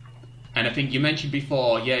 And I think you mentioned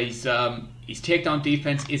before, his takedown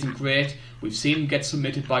defense isn't great. We've seen him get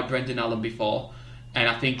submitted by Brendan Allen before. And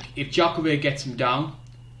I think if Jacare gets him down,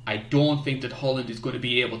 I don't think that Holland is going to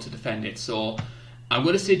be able to defend it. So I'm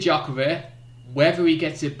going to say Jacare. Whether he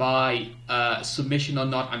gets it by submission or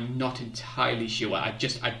not, I'm not entirely sure. I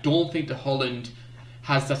don't think that Holland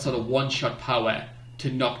has that sort of one-shot power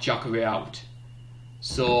to knock Jacare out.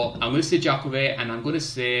 So I'm going to say Jacare, and I'm going to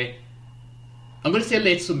say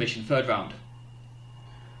late submission, third round.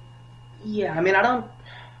 Yeah, I mean,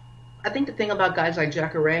 I think the thing about guys like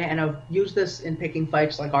Jacare, and I've used this in picking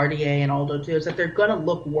fights like RDA and Aldo too, is that they're going to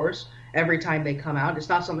look worse every time they come out. It's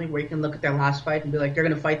not something where you can look at their last fight and be like, they're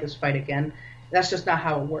going to fight this fight again. That's just not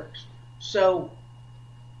how it works. So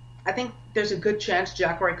I think there's a good chance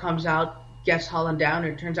Jacare comes out, gets Holland down,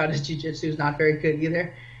 and it turns out his jiu-jitsu is not very good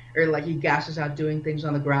either. Or like he gasses out doing things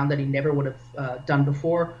on the ground that he never would have done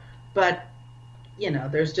before. But,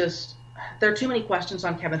 there are too many questions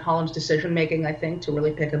on Kevin Holland's decision-making, I think, to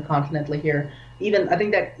really pick him confidently here. I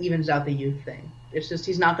think that evens out the youth thing. It's just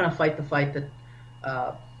he's not going to fight the fight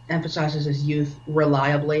that emphasizes his youth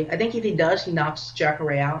reliably. I think if he does, he knocks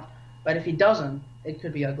Jacare out. But if he doesn't, it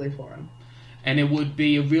could be ugly for him. And it would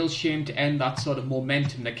be a real shame to end that sort of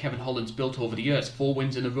momentum that Kevin Holland's built over the years. 4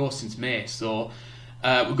 wins in a row since May. So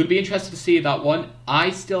we're going to be interested to see that one. I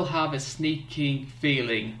still have a sneaking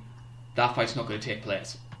feeling that fight's not going to take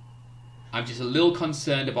place. I'm just a little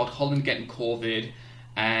concerned about Holland getting COVID,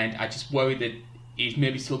 and I just worry that he's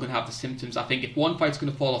maybe still going to have the symptoms. I think if one fight's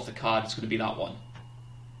going to fall off the card, it's going to be that one.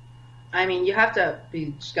 I mean, you have to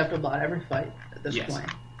be skeptical about every fight at this point.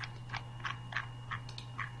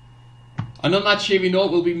 And on that cheery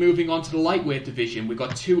note, we'll be moving on to the lightweight division. We've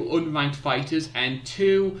got 2 unranked fighters, and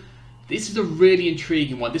this is a really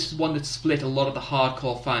intriguing one. This is one that split a lot of the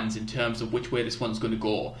hardcore fans in terms of which way this one's going to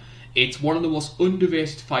go. It's one of the most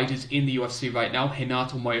underrated fighters in the UFC right now,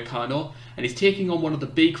 Renato Moicano, and he's taking on one of the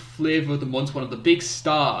big flavour of the month, one of the big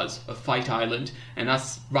stars of Fight Island, and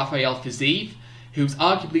that's Rafael Fiziev, who's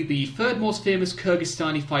arguably the third most famous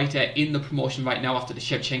Kyrgyzstani fighter in the promotion right now after the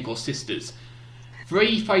Shevchenko sisters.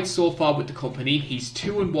 3 fights so far with the company, he's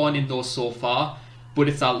 2-1 in those so far, but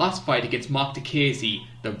it's that last fight against Mark Diakiese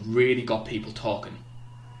that really got people talking.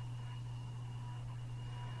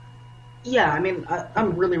 Yeah, I mean,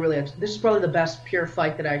 I'm really, really excited. This is probably the best pure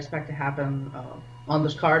fight that I expect to happen on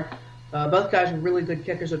this card. Both guys are really good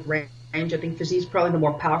kickers at range. I think Fiziev's probably the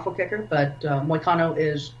more powerful kicker, but Moicano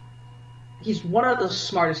he's one of the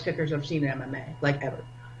smartest kickers I've seen in MMA, like ever.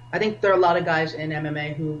 I think there are a lot of guys in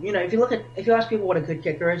MMA who, if you ask people what a good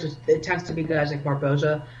kicker is, it tends to be guys like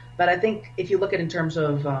Barboza. But I think if you look at in terms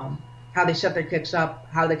of how they set their kicks up,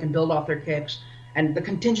 how they can build off their kicks, and the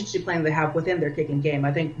contingency plan they have within their kicking game,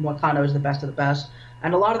 I think Moicano is the best of the best.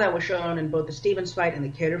 And a lot of that was shown in both the Stevens fight and the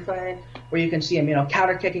Kattar fight, where you can see him,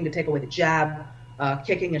 counter kicking to take away the jab,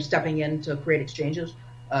 kicking and stepping in to create exchanges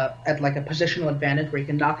at like a positional advantage where you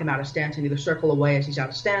can knock him out of stance and either circle away as he's out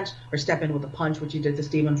of stance or step in with a punch, which he did to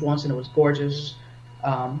Stevens once, and it was gorgeous.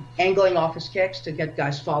 Angling off his kicks to get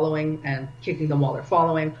guys following and kicking them while they're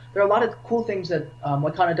following. There are a lot of cool things that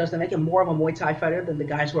Moicano does that make him more of a Muay Thai fighter than the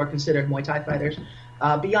guys who are considered Muay Thai fighters.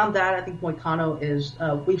 Beyond that, I think Moicano is,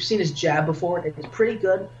 we've seen his jab before. It's pretty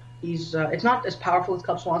good. It's not as powerful as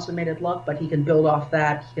Cub Swanson made it look, but he can build off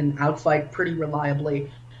that. He can outfight pretty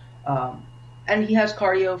reliably. And he has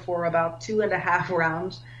cardio for about 2.5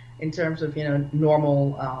 rounds in terms of,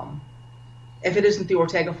 normal. If it isn't the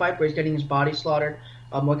Ortega fight where he's getting his body slaughtered,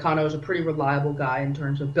 Moicano is a pretty reliable guy in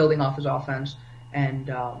terms of building off his offense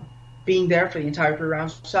and being there for the entire 3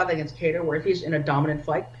 rounds. We saw that against Kattar, where if he's in a dominant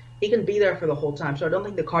fight, he can be there for the whole time. So I don't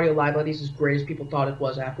think the cardio liability is as great as people thought it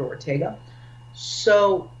was after Ortega.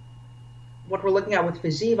 So what we're looking at with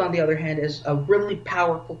Fiziev, on the other hand, is a really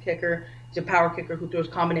powerful kicker. He's a power kicker who throws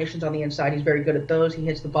combinations on the inside. He's very good at those. He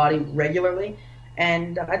hits the body regularly.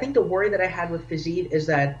 And I think the worry that I had with Fiziev is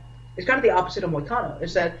that it's kind of the opposite of Moicano,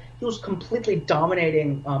 is that he was completely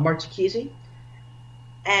dominating Martikizzi,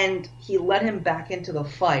 and he let him back into the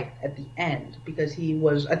fight at the end because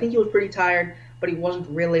I think he was pretty tired, but he wasn't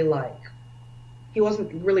really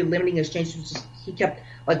limiting his changes. He kept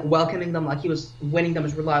like welcoming them, like he was winning them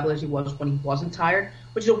as reliably as he was when he wasn't tired,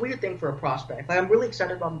 which is a weird thing for a prospect. Like, I'm really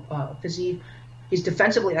excited about Fiziev. He's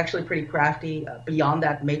defensively actually pretty crafty. Beyond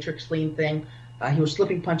that matrix lean thing, he was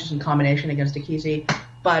slipping punches in combination against Akizi.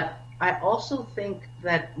 But I also think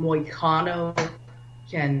that Moicano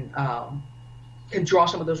can draw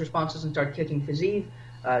some of those responses and start kicking Fiziev.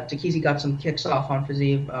 Takizi got some kicks off on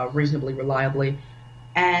Fiziev reasonably reliably.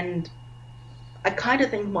 And I kind of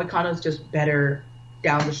think Moicano's just better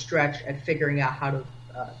down the stretch at figuring out how to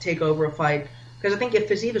take over a fight. Because I think if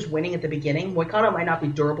Fiziev is winning at the beginning, Moicano might not be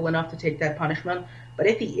durable enough to take that punishment. But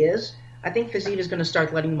if he is, I think Fiziev is going to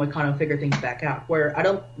start letting Moicano figure things back out. Where I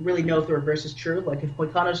don't really know if the reverse is true. Like, if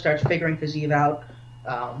Moicano starts figuring Fiziev out,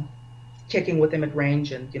 kicking with him at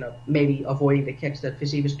range and, maybe avoiding the kicks that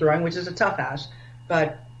Fiziev is throwing, which is a tough ask.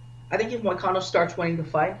 But I think if Moicano starts winning the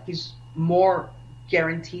fight, he's more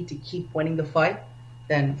guaranteed to keep winning the fight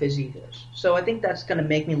than Fiziev is. So I think that's going to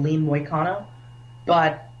make me lean Moicano,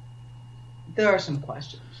 but there are some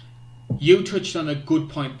questions. You touched on a good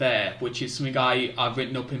point there, which is something I've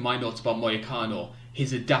written up in my notes about Moicano.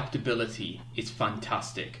 His adaptability is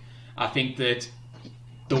fantastic. I think that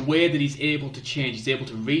the way that he's able to change, he's able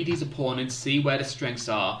to read his opponents, see where the strengths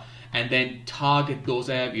are, and then target those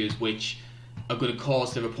areas which are going to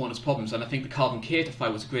cause their opponents problems. And I think the Calvin Kattar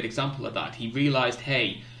fight was a great example of that. He realised,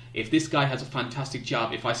 hey, if this guy has a fantastic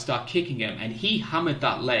jab, if I start kicking him, and he hammered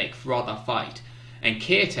that leg throughout that fight, and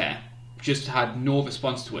Kattar just had no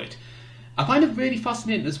response to it. I find it really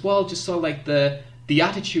fascinating as well, just sort of like the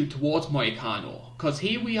attitude towards Moicano, because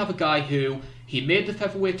here we have a guy who, he made the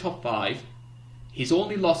featherweight top 5. His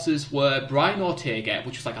only losses were Brian Ortega,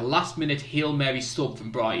 which was like a last minute Hail Mary sub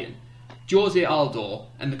from Brian, Jose Aldo,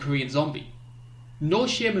 and the Korean Zombie. No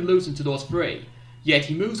shame in losing to those 3, yet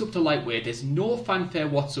he moves up to lightweight, there's no fanfare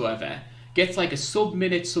whatsoever, gets like a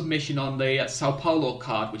sub-minute submission on the Sao Paulo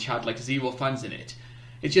card, which had like 0 fans in it.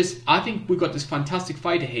 It's just, I think we've got this fantastic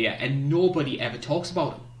fighter here, and nobody ever talks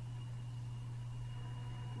about him.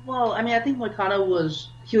 Well, I mean, I think Moicano was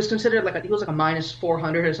considered like a minus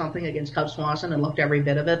 400 or something against Cub Swanson and loved every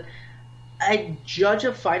bit of it. I judge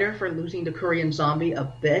a fighter for losing to Korean Zombie a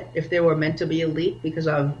bit if they were meant to be elite, because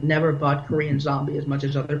I've never bought Korean Zombie as much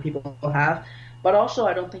as other people have. But also,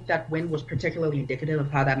 I don't think that win was particularly indicative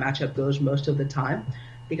of how that matchup goes most of the time,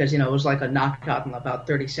 because, it was like a knockout in about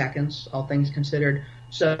 30 seconds, all things considered.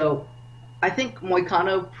 So I think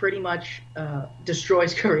Moicano pretty much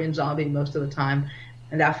destroys Korean Zombie most of the time,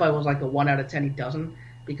 and that fight was like a 1 out of 10 he doesn't,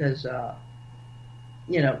 because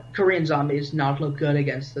Korean Zombie does not look good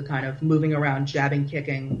against the kind of moving around, jabbing,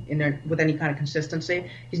 kicking in there with any kind of consistency.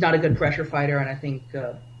 He's not a good pressure fighter, and I think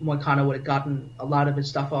Moicano would have gotten a lot of his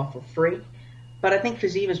stuff off for free. But I think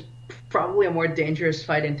Fiziev is probably a more dangerous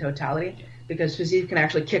fight in totality, because Fiziev can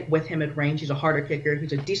actually kick with him at range. He's a harder kicker.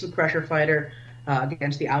 He's a decent pressure fighter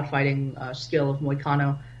against the outfighting skill of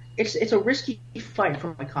Moicano. It's a risky fight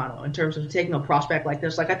for Moicano in terms of taking a prospect like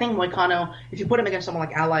this. Like, I think Moicano, if you put him against someone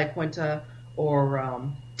like Ali Quinta or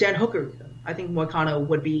Dan Hooker, I think Moicano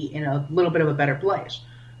would be in a little bit of a better place,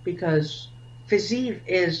 because Fiziev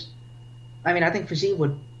I think Fiziev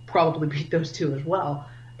would probably beat those two as well.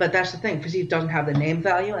 But that's the thing. Fiziev doesn't have the name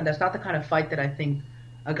value, and that's not the kind of fight that I think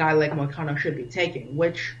a guy like Moicano should be taking,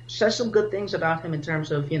 which says some good things about him in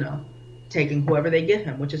terms of, taking whoever they give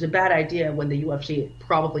him, which is a bad idea when the UFC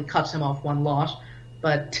probably cuts him off 1 loss.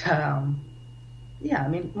 But,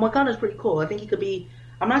 Moicano is pretty cool. I think he could be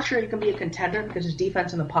 – I'm not sure he can be a contender because his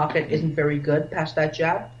defense in the pocket isn't very good past that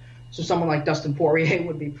jab. So someone like Dustin Poirier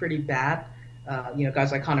would be pretty bad.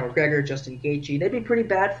 Guys like Conor McGregor, Justin Gaethje, they'd be pretty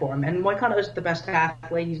bad for him. And Moicano isn't the best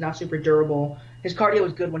athlete. He's not super durable. His cardio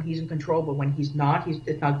is good when he's in control, but when he's not,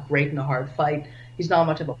 it's not great in a hard fight. He's not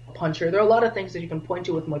much of a puncher. There are a lot of things that you can point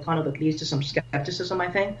to with Moicano that leads to some skepticism, I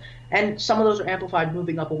think. And some of those are amplified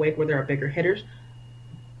moving up a weight where there are bigger hitters.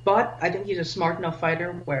 But I think he's a smart enough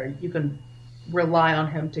fighter where you can rely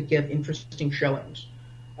on him to give interesting showings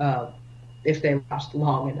if they last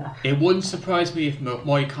long enough. It wouldn't surprise me if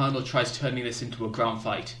Moicano tries turning this into a ground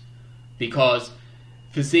fight, because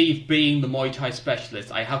Fiziev being the Muay Thai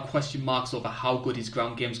specialist, I have question marks over how good his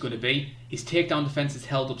ground game is going to be. His takedown defense has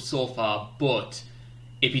held up so far, but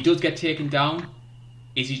if he does get taken down,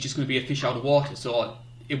 is he just going to be a fish out of water? So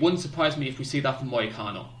it wouldn't surprise me if we see that from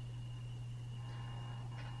Moicano.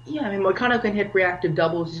 Yeah, Moicano can hit reactive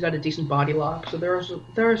doubles. He's got a decent body lock, so there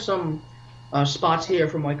are some spots here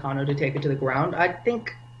for Moicano to take it to the ground. I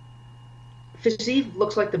think Fiziev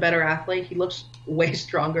looks like the better athlete. He looks way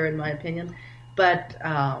stronger, in my opinion. But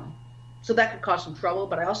so that could cause some trouble.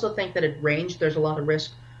 But I also think that at range, there's a lot of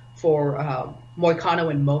risk for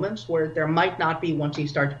Moicano in moments where there might not be once he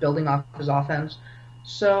starts building off his offense.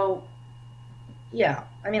 So, yeah.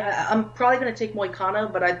 I mean, I'm probably going to take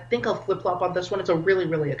Moicano, but I think I'll flip-flop on this one. It's a really,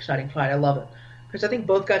 really exciting fight. I love it. Because I think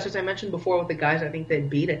both guys, as I mentioned before with the guys I think they'd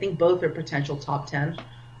beat, I think both are potential top 10s.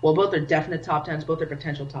 Well, both are definite top 10s. Both are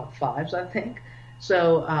potential top 5s, I think.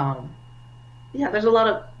 So, yeah, there's a lot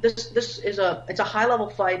of this. It's a high level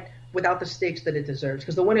fight without the stakes that it deserves.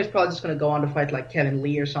 Because the winner's probably just going to go on to fight like Kevin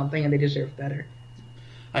Lee or something, and they deserve better.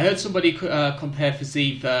 I heard somebody compare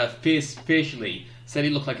Fiziev facially. Said he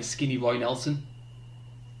looked like a skinny Roy Nelson.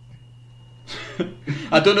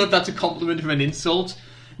 I don't know if that's a compliment or an insult.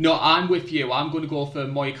 No, I'm with you. I'm going to go for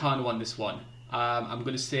Moicano on this one. I'm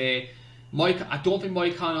going to say I don't think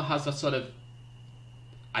Moicano has that sort of...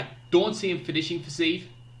 I don't see him finishing Fiziev,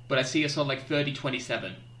 but I see a sort of like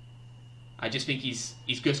 30-27. I just think he's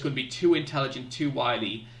just going to be too intelligent, too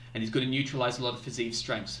wily, and he's going to neutralize a lot of Fiziev's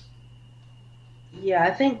strengths. Yeah,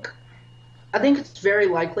 I think it's very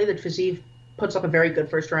likely that Fiziev puts up a very good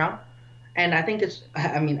first round. And I think as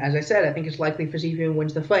I said, I think it's likely Fiziev even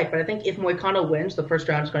wins the fight. But I think if Moicano wins, the first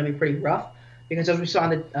round is going to be pretty rough. Because as we saw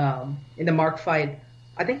in the Mark fight,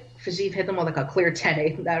 I think Fiziev hit them with like a clear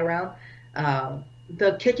 10-8 in that round.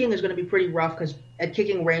 The kicking is going to be pretty rough because at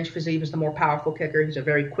kicking range, Fiziev is the more powerful kicker. He's a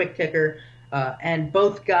very quick kicker. And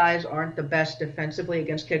both guys aren't the best defensively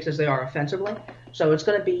against kicks as they are offensively. So it's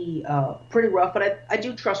going to be pretty rough. But I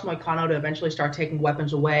do trust Moicano to eventually start taking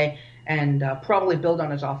weapons away and probably build on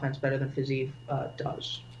his offense better than Fiziev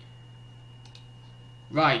does.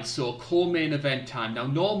 Right, so co-main event time. Now,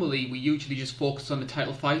 normally we usually just focus on the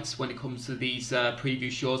title fights when it comes to these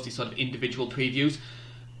preview shows, these sort of individual previews.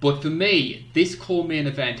 But for me, this co-main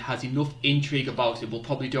event has enough intrigue about it. We'll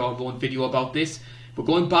probably do our own video about this. We're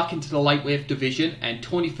going back into the lightweight division, and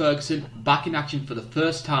Tony Ferguson back in action for the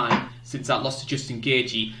first time since that loss to Justin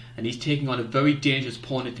Gaethje, and he's taking on a very dangerous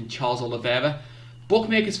opponent in Charles Oliveira.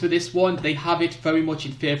 Bookmakers for this one, they have it very much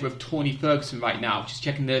in favour of Tony Ferguson right now. Just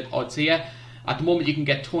checking the odds here. At the moment, you can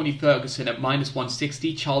get Tony Ferguson at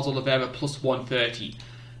 -160, Charles Oliveira +130.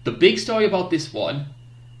 The big story about this one,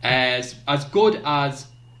 as good as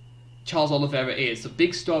Charles Oliveira is, the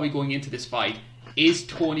big story going into this fight is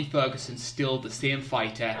Tony Ferguson still the same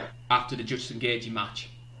fighter after the Justin Gaethje match?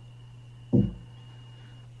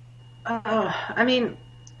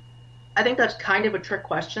 I think that's kind of a trick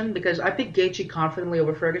question because I picked Gaethje confidently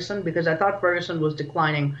over Ferguson because I thought Ferguson was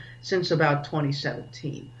declining since about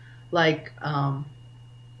 2017.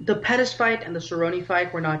 The Pettis fight and the Cerrone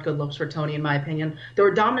fight were not good looks for Tony, in my opinion. They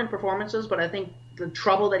were dominant performances, but I think the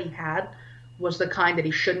trouble that he had was the kind that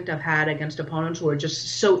he shouldn't have had against opponents who are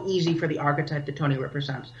just so easy for the archetype that Tony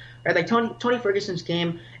represents. Right? Like Tony Ferguson's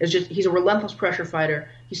game is just, he's a relentless pressure fighter.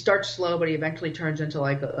 He starts slow, but he eventually turns into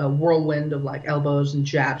like a whirlwind of like elbows and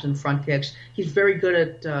jabs and front kicks. He's very good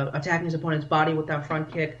at attacking his opponent's body with that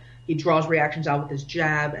front kick. He draws reactions out with his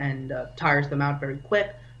jab and tires them out very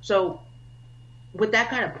quick. So with that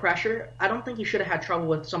kind of pressure, I don't think he should have had trouble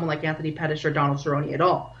with someone like Anthony Pettis or Donald Cerrone at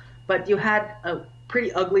all. But you had a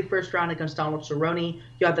pretty ugly first round against Donald Cerrone.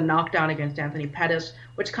 You had the knockdown against Anthony Pettis,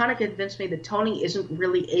 which kind of convinced me that Tony isn't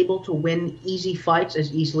really able to win easy fights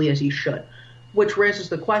as easily as he should. Which raises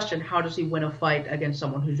the question, how does he win a fight against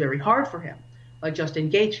someone who's very hard for him, like Justin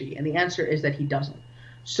Gaethje? And the answer is that he doesn't.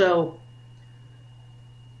 So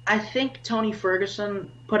I think Tony Ferguson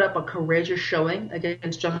put up a courageous showing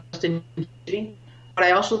against Justin Gaethje. But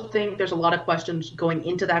I also think there's a lot of questions going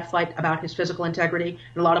into that fight about his physical integrity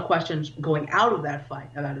and a lot of questions going out of that fight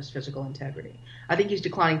about his physical integrity. I think he's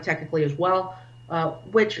declining technically as well,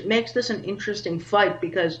 which makes this an interesting fight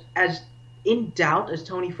because as in doubt as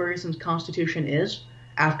Tony Ferguson's constitution is,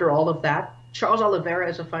 after all of that, Charles Oliveira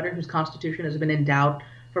is a fighter whose constitution has been in doubt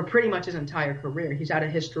for pretty much his entire career. He's had a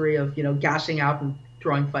history of, gassing out and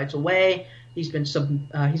throwing fights away. He's been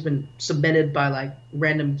submitted by like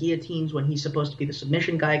random guillotines when he's supposed to be the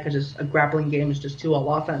submission guy because his grappling game is just too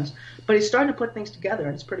all offense. But he's starting to put things together,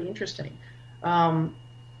 and it's pretty interesting.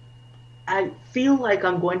 I feel like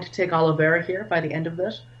I'm going to take Oliveira here by the end of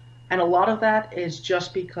this, and a lot of that is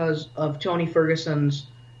just because of Tony Ferguson's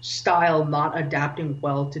style not adapting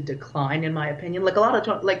well to decline, in my opinion. Like a lot of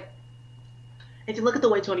if you look at the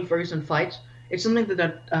way Tony Ferguson fights, it's something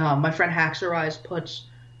that my friend Haxer Eyes puts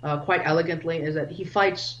quite elegantly, is that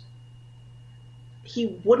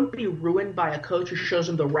he wouldn't be ruined by a coach who shows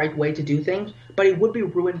him the right way to do things, but he would be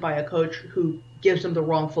ruined by a coach who gives him the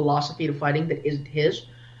wrong philosophy to fighting that isn't his.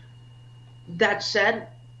 That said,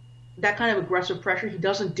 that kind of aggressive pressure, he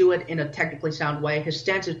doesn't do it in a technically sound way. His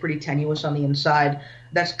stance is pretty tenuous on the inside.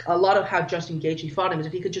 That's a lot of how Justin Gaethje fought him, is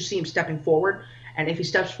if he could just see him stepping forward, and if he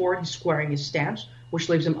steps forward, he's squaring his stance, which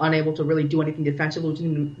leaves him unable to really do anything defensively,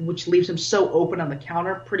 which leaves him so open on the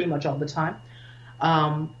counter pretty much all the time.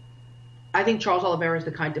 I think Charles Oliveira is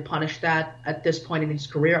the kind to punish that at this point in his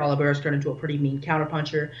career. Oliveira's turned into a pretty mean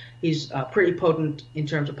counterpuncher. He's pretty potent in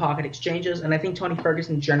terms of pocket exchanges, and I think Tony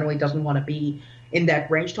Ferguson generally doesn't want to be in that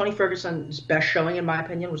range. Tony Ferguson's best showing, in my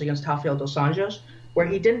opinion, was against Rafael dos Anjos, where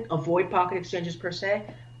he didn't avoid pocket exchanges per se,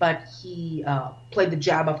 but he played the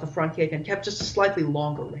jab off the front kick and kept just a slightly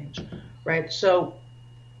longer range, right? So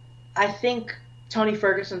I think Tony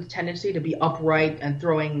Ferguson's tendency to be upright and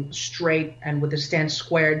throwing straight and with his stance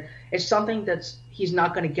squared is something that he's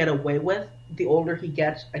not going to get away with the older he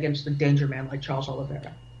gets against a danger man like Charles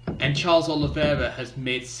Oliveira. And Charles Oliveira has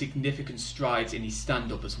made significant strides in his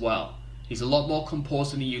stand-up as well. He's a lot more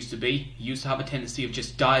composed than he used to be. He used to have a tendency of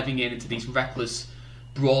just diving into these reckless,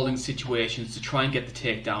 brawling situations to try and get the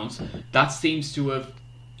takedowns. That seems to have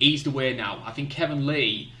eased away now. I think Kevin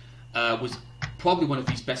Lee was probably one of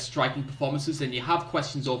his best striking performances, and you have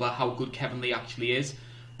questions over how good Kevin Lee actually is,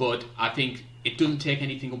 but I think it doesn't take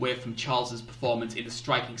anything away from Charles's performance in the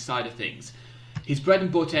striking side of things. His bread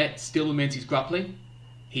and butter still remains his grappling.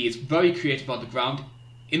 He is very creative on the ground.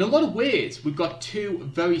 In a lot of ways, we've got two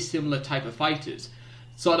very similar type of fighters.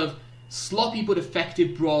 Sort of sloppy but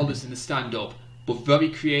effective brawlers in the stand-up, but very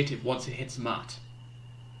creative once it hits the mat.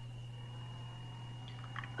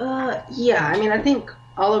 Yeah, I mean, I think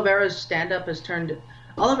Oliveira's stand-up has turned...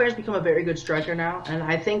 Oliveira's become a very good striker now, and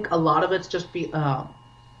I think a lot of it's just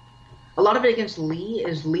a lot of it against Lee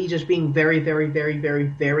is Lee just being very, very, very, very,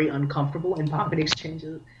 very uncomfortable in pocket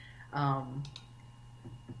exchanges.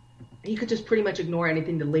 He could just pretty much ignore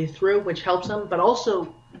anything that Lee threw, which helps him. But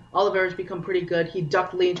also, Oliveira's become pretty good. He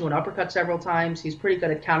ducked Lee into an uppercut several times. He's pretty good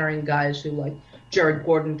at countering guys who, like Jared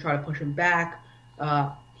Gordon, try to push him back.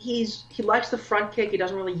 He likes the front kick. He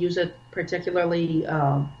doesn't really use it particularly. He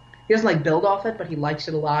doesn't like build off it, but he likes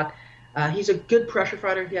it a lot. He's a good pressure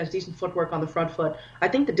fighter. He has decent footwork on the front foot. I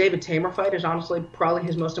think the David Tamer fight is honestly probably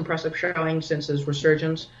his most impressive showing since his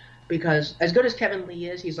resurgence, because as good as Kevin Lee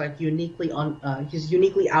is, he's like uniquely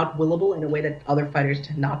outwillable in a way that other fighters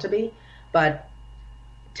tend not to be. But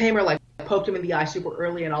Tamer like poked him in the eye super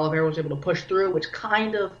early, and Oliveira was able to push through, which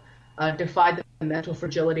kind of defied the mental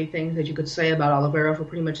fragility thing that you could say about Oliveira for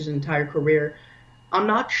pretty much his entire career. I'm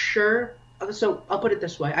not sure. So I'll put it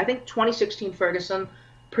this way. I think 2016 Ferguson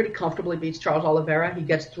pretty comfortably beats Charles Oliveira. He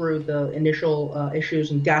gets through the initial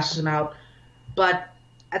issues and gasses him out. But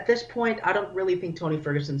at this point, I don't really think Tony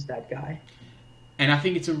Ferguson's that guy. And I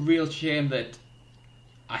think it's a real shame that,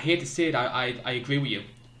 I hate to say it, I agree with you.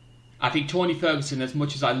 I think Tony Ferguson, as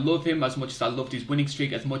much as I love him, as much as I loved his winning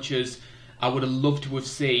streak, as much as I would have loved to have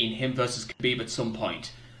seen him versus Khabib at some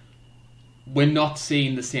point, we're not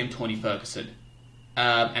seeing the same Tony Ferguson.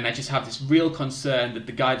 And I just have this real concern that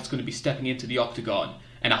the guy that's going to be stepping into the octagon,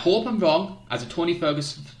 and I hope I'm wrong, as a Tony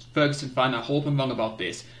Ferguson fan, I hope I'm wrong about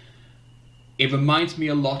this, it reminds me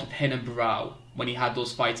a lot of Renan Barão when he had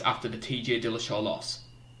those fights after the TJ Dillashaw loss.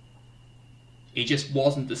 He just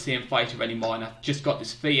wasn't the same fighter anymore, and I've just got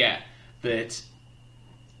this fear that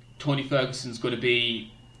Tony Ferguson's going to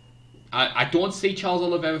be... I don't see Charles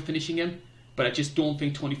Oliveira finishing him, but I just don't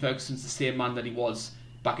think Tony Ferguson's the same man that he was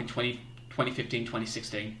back in 2015,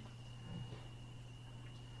 2016.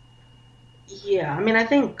 Yeah, I mean, I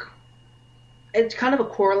think it's kind of a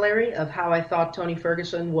corollary of how I thought Tony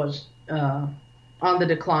Ferguson was on the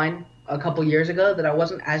decline a couple years ago, that I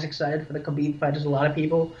wasn't as excited for the Khabib fight as a lot of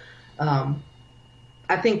people.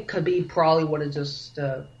 I think Khabib probably would have just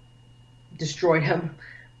destroyed him.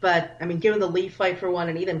 But, I mean, given the Lee fight for one,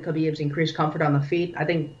 and even Khabib's increased comfort on the feet, I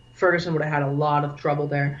think Ferguson would have had a lot of trouble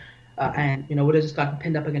there and, would have just gotten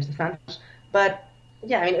pinned up against the fence. But,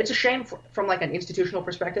 yeah, I mean, it's a shame from, like, an institutional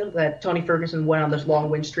perspective that Tony Ferguson went on this long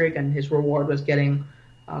win streak and his reward was getting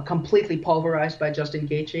completely pulverized by Justin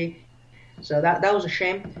Gaethje. So that was a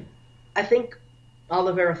shame. I think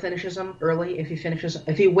Oliveira finishes him early.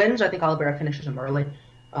 If he wins, I think Oliveira finishes him early.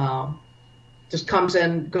 Just comes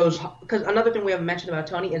in, goes... Because another thing we haven't mentioned about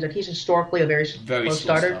Tony is that he's historically a very slow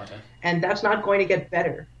starter. And that's not going to get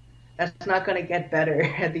better. That's not going to get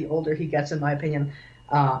better the older he gets, in my opinion.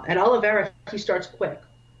 And Oliveira, he starts quick.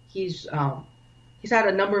 He's had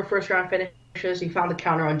a number of first-round finishes. He found the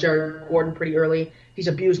counter on Jared Gordon pretty early. He's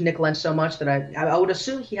abused Nick Lentz so much that I would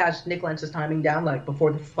assume he has Nick Lentz's timing down, like,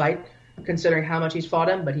 before the fight, considering how much he's fought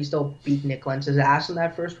him. But he still beat Nick Lentz's ass in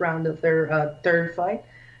that first round of their third fight.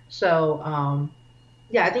 So,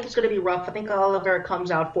 Yeah, I think it's going to be rough. I think Oliveira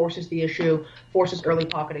comes out, forces the issue, forces early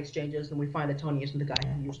pocket exchanges, and we find that Tony isn't the guy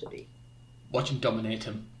he used to be. Watch him dominate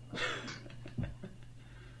him.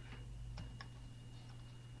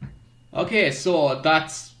 Okay, so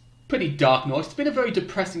that's pretty dark note. It's been a very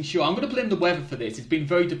depressing show. I'm going to blame the weather for this. It's been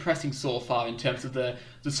very depressing so far in terms of the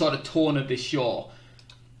sort of tone of this show.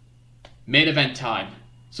 Main event time.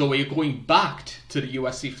 So we're going back to the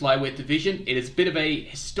UFC flyweight division. It is a bit of a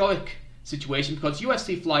historic situation because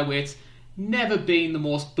UFC flyweight's never been the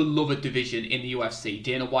most beloved division in the UFC.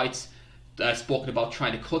 Dana White's spoken about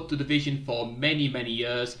trying to cut the division for many, many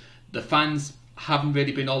years. The fans haven't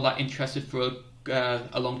really been all that interested for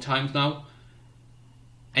a long time now.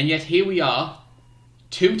 And yet here we are,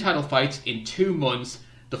 2 title fights in 2 months.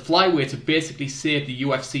 The flyweights have basically saved the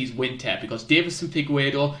UFC's winter because Deiveson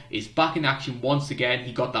Figueiredo is back in action once again.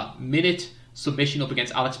 He got that minute submission up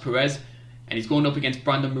against Alex Perez, and he's going up against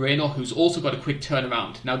Brandon Moreno, who's also got a quick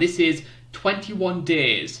turnaround. Now this is 21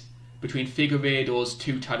 days between Figueiredo's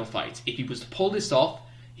 2 title fights. If he was to pull this off,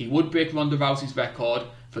 he would break Ronda Rousey's record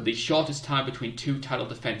for the shortest time between 2 title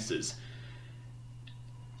defences.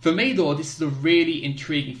 For me though, this is a really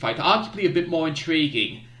intriguing fight, arguably a bit more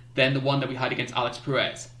intriguing than the one that we had against Alex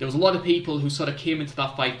Perez. There was a lot of people who sort of came into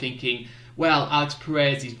that fight thinking, well, Alex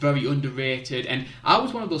Perez is very underrated, and I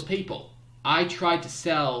was one of those people. I tried to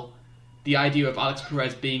sell the idea of Alex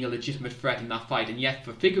Perez being a legitimate threat in that fight, and yet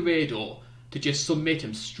for Figueiredo to just submit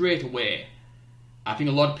him straight away, I think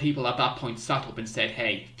a lot of people at that point sat up and said,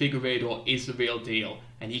 hey, Figueiredo is the real deal,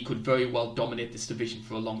 and he could very well dominate this division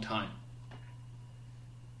for a long time.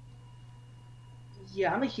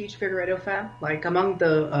 Yeah, I'm a huge Figueiredo fan. Like among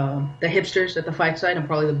the hipsters at the fight site, I'm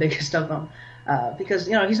probably the biggest of them because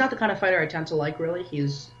he's not the kind of fighter I tend to like. Really,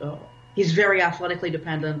 he's very athletically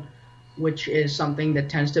dependent, which is something that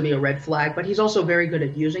tends to be a red flag. But he's also very good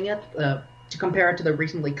at using it. To compare it to the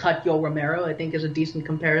recently cut Yoel Romero, I think is a decent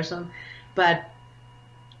comparison. But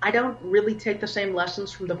I don't really take the same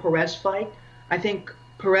lessons from the Perez fight. I think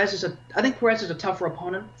Perez is a tougher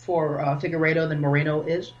opponent for Figueiredo than Moreno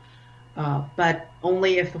is. But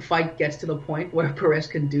only if the fight gets to the point where Perez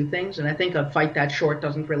can do things, and I think a fight that short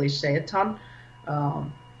doesn't really say a ton.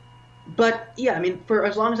 But yeah, I mean, for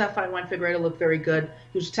as long as that fight went, Figueiredo looked very good.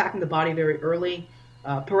 He was attacking the body very early.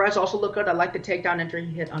 Perez also looked good. I like the takedown entry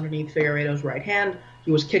he hit underneath Figueiredo's right hand.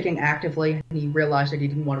 He was kicking actively. He realized that he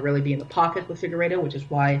didn't want to really be in the pocket with Figueiredo, which is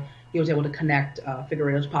why he was able to connect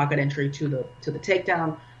Figueiredo's pocket entry to the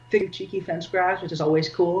takedown. Cheeky fence grabs, which is always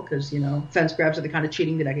cool because fence grabs are the kind of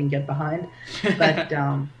cheating that I can get behind. But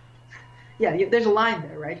yeah, there's a line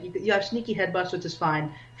there, right? You have sneaky headbutts, which is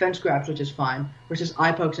fine, fence grabs, which is fine, versus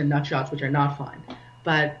eye pokes and nut shots, which are not fine.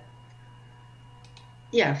 But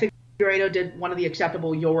yeah, Figueiredo did one of the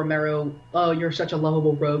acceptable Yoel Romero, oh, you're such a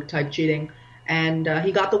lovable rogue type cheating, and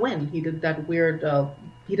he got the win. He did that weird, what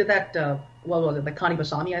was it, like Connie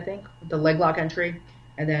Basami, I think, the leg lock entry.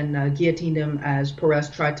 And then guillotined him as Perez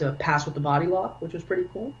tried to pass with the body lock, which was pretty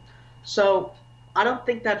cool. So I don't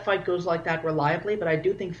think that fight goes like that reliably, but I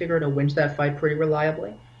do think Figueiredo wins that fight pretty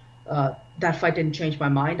reliably. That fight didn't change my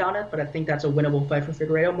mind on it, but I think that's a winnable fight for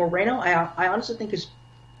Figueiredo. Moreno, I honestly think is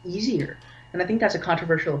easier, and I think that's a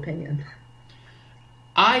controversial opinion.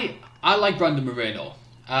 I like Brandon Moreno.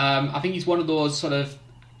 I think he's one of those sort of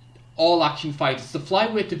all-action fighters. The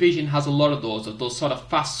flyweight division has a lot of those sort of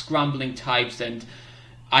fast scrambling types, and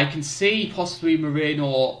I can see possibly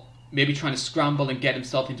Moreno maybe trying to scramble and get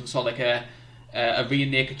himself into sort of like a rear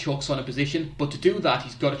naked choke sort of position. But to do that,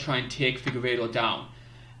 he's got to try and take Figueiredo down.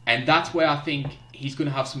 And that's where I think he's going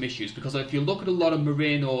to have some issues. Because if you look at a lot of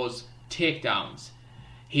Moreno's takedowns,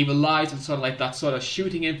 he relies on sort of like that sort of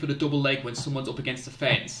shooting in for the double leg when someone's up against the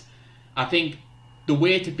fence. I think the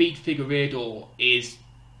way to beat Figueiredo is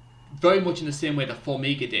very much in the same way that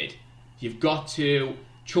Formiga did. You've got to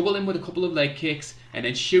trouble him with a couple of leg kicks and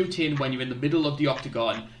then shoot in when you're in the middle of the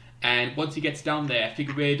octagon. And once he gets down there,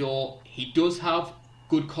 Figueiredo, he does have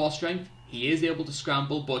good core strength. He is able to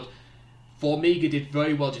scramble, but Formiga did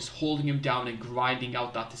very well just holding him down and grinding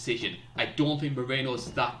out that decision. I don't think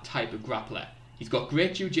Moreno's that type of grappler. He's got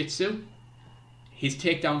great jiu-jitsu. His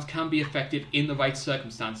takedowns can be effective in the right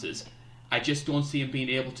circumstances. I just don't see him being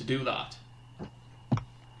able to do that.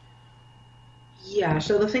 Yeah,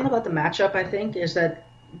 so the thing about the matchup, I think, is that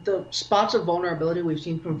the spots of vulnerability we've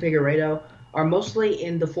seen from Figueiredo are mostly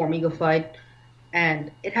in the Formiga fight, and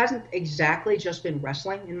it hasn't exactly just been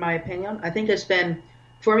wrestling, in my opinion. I think it's been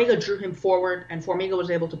Formiga drew him forward, and Formiga was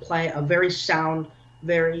able to play a very sound,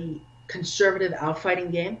 very conservative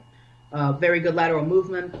outfighting game, very good lateral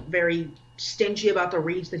movement, very stingy about the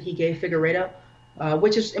reads that he gave Figueiredo.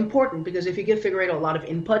 which is important because if you give Figueiredo a lot of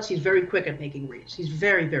inputs, he's very quick at making reads. He's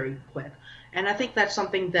very, very quick. And I think that's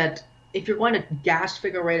something that if you're going to gas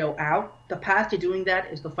Figueiredo out, the path to doing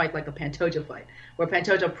that is the fight like the Pantoja fight, where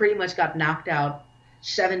Pantoja pretty much got knocked out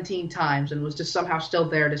 17 times and was just somehow still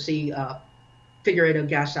there to see Figueiredo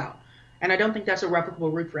gas out. And I don't think that's a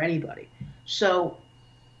replicable route for anybody. So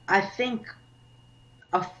I think,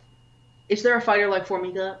 is there a fighter like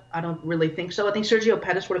Formiga? I don't really think so. I think Sergio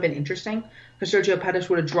Pettis would have been interesting because Sergio Pettis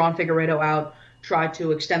would have drawn Figueiredo out, tried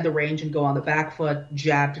to extend the range and go on the back foot,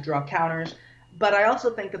 jab to draw counters. But I also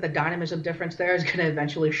think that the dynamism difference there is going to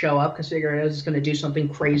eventually show up because Figueiredo is going to do something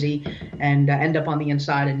crazy and end up on the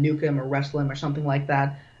inside and nuke him or wrestle him or something like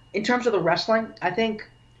that. In terms of the wrestling, I think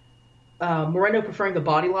Moreno preferring the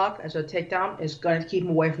body lock as a takedown is going to keep him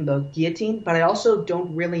away from the guillotine, but I also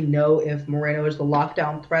don't really know if Moreno is the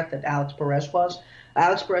lockdown threat that Alex Perez was.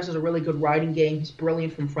 Alex Perez has a really good riding game. He's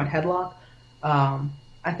brilliant from front headlock.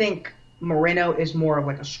 I think Moreno is more of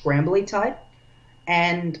like a scrambly type,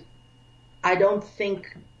 and I don't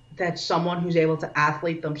think that someone who's able to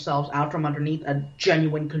athlete themselves out from underneath a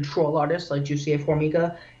genuine control artist like Jussier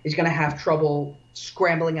Formiga is going to have trouble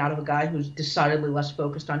scrambling out of a guy who's decidedly less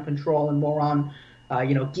focused on control and more on,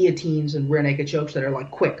 guillotines and rear naked chokes that are like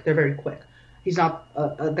quick. They're very quick. He's not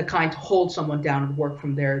the kind to hold someone down and work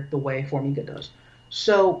from there the way Formiga does.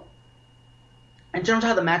 So, in terms of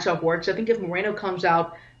how the matchup works, I think if Moreno comes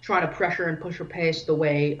out trying to pressure and push her pace the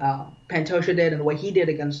way Pantoja did and the way he did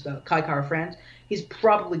against Kai Kara-France, he's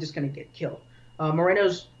probably just going to get killed.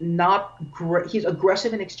 Moreno's not great. He's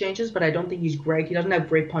aggressive in exchanges, but I don't think he's great. He doesn't have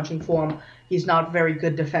great punching form. He's not very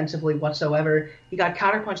good defensively whatsoever. He got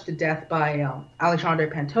counterpunched to death by Alexandre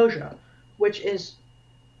Pantoja, which is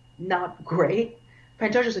not great.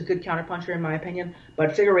 Pantoja's a good counterpuncher in my opinion, but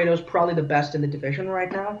Figueiredo's probably the best in the division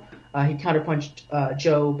right now. He counterpunched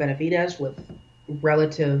Joe Benavidez with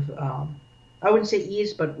relative, I wouldn't say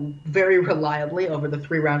ease, but very reliably over the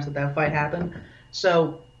 3 rounds that fight happened.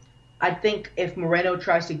 So I think if Moreno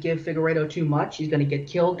tries to give Figueiredo too much, he's going to get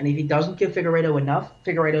killed. And if he doesn't give Figueiredo enough,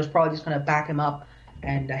 Figueiredo's probably just going to back him up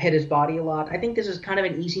and hit his body a lot. I think this is kind of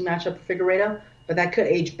an easy matchup for Figueiredo, but that could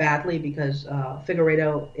age badly because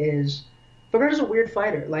Figueiredo's a weird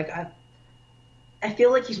fighter. Like I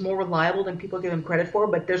feel like he's more reliable than people give him credit for,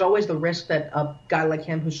 but there's always the risk that a guy like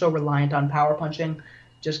him who's so reliant on power punching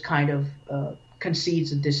just kind of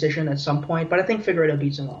concedes a decision at some point. But I think Figueiredo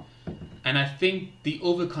beats him off. And I think the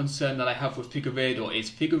other concern that I have with Figueiredo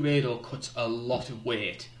is Figueiredo cuts a lot of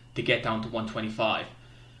weight to get down to 125.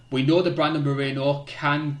 We know that Brandon Moreno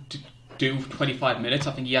can do 25 minutes.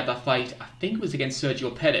 I think he had that fight, I think it was against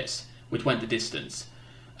Sergio Pettis, which went the distance.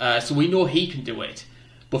 So we know he can do it.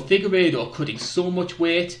 But Figueiredo cutting so much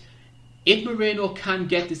weight, if Moreno can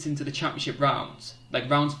get this into the championship rounds, like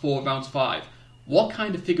rounds 4, rounds 5, what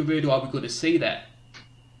kind of Figueiredo are we going to see there?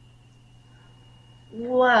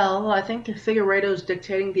 Well, I think if Figueiredo's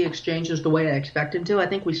dictating the exchanges the way I expect him to, I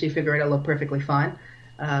think we see Figueiredo look perfectly fine.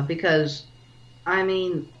 Because, I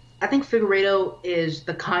think Figueiredo is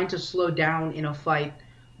the kind to slow down in a fight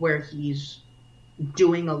where he's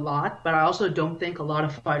doing a lot, but I also don't think a lot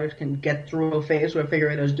of fighters can get through a phase where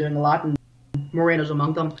Figueiredo's doing a lot, and Moreno's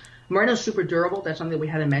among them. Moreno's super durable. That's something that we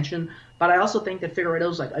haven't mentioned. But I also think that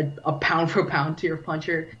Figueiredo's like a pound-for-pound tier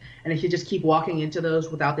puncher. And if you just keep walking into those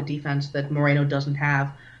without the defense that Moreno doesn't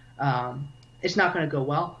have, it's not going to go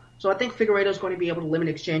well. So I think Figueiredo's going to be able to limit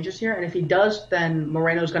exchanges here. And if he does, then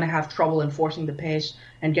Moreno's going to have trouble enforcing the pace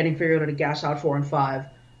and getting Figueiredo to gas out 4 and 5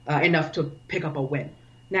 enough to pick up a win.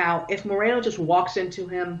 Now, if Moreno just walks into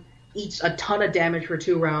him, eats a ton of damage for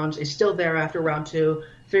 2 rounds, is still there after round 2,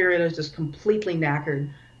 Figueiredo's just completely knackered,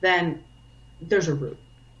 then there's a route.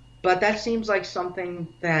 But that seems like something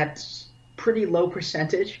that's pretty low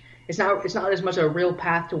percentage. It's not as much a real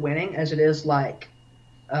path to winning as it is like,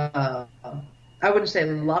 I wouldn't say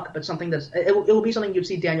luck, but something it will be something you'd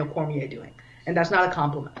see Daniel Cormier doing. And that's not a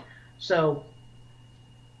compliment. So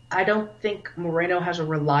I don't think Moreno has a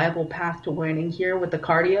reliable path to winning here with the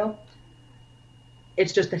cardio.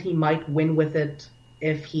 It's just that he might win with it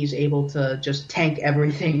if he's able to just tank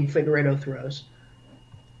everything Figueiredo throws.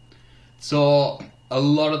 So a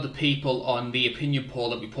lot of the people on the opinion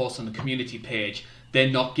poll that we post on the community page,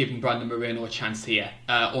 they're not giving Brandon Moreno a chance here.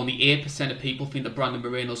 Only 8% of people think that Brandon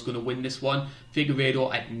Moreno's going to win this one.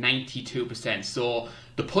 Figueiredo at 92%. So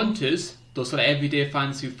the punters, those sort of everyday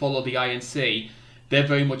fans who follow the INC, they're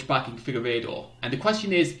very much backing Figueiredo. And the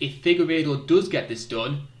question is, if Figueiredo does get this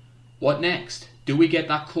done, what next? Do we get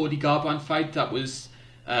that Cody Garbrandt fight that was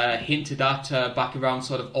hinted at back around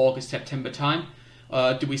sort of August, September time?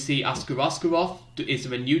 Do we see Askar Askarov? Is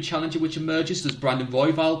there a new challenger which emerges? Does Brandon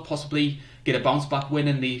Royval possibly get a bounce back win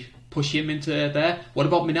and they push him into there. What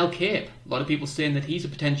about Manel Kape? A lot of people saying that he's a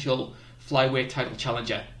potential flyweight title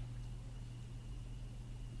challenger.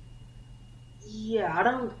 Yeah, I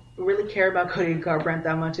don't really care about Cody Garbrandt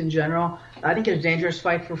that much in general. I think it's a dangerous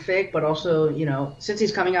fight for Fig, but also, since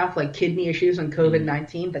he's coming off like kidney issues and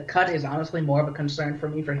COVID-19, the cut is honestly more of a concern for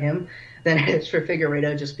me for him than it is for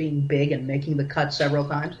Figueiredo just being big and making the cut several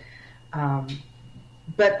times.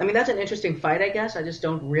 But, I mean, that's an interesting fight, I guess. I just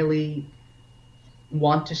don't really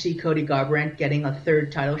want to see Cody Garbrandt getting a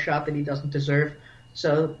third title shot that he doesn't deserve.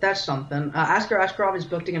 So that's something. Askar Askarov is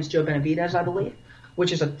booked against Joe Benavidez, I believe,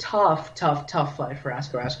 which is a tough fight for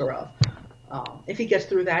Askar Askarov. If he gets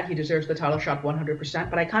through that, he deserves the title shot 100%.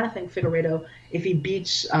 But I kind of think Figueiredo, if he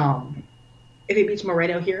beats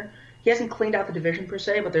Moreno here, he hasn't cleaned out the division per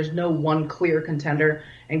se, but there's no one clear contender.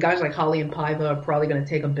 And guys like Holly and Paiva are probably going to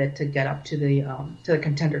take a bit to get up to the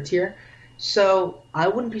contender tier. So I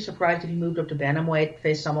wouldn't be surprised if he moved up to bantamweight,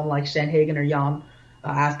 face someone like Sandhagen or Jan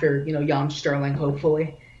after Jan Sterling,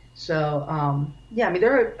 hopefully. So, I mean,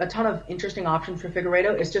 there are a ton of interesting options for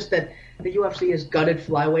Figueiredo. It's just that the UFC has gutted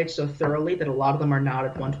flyweight so thoroughly that a lot of them are not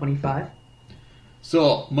at 125.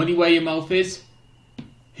 So, money where your mouth is.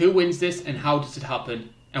 Who wins this and how does it happen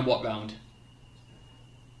and what round?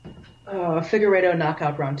 Figueiredo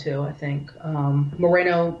knockout round 2, I think.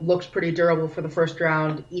 Moreno looks pretty durable for the first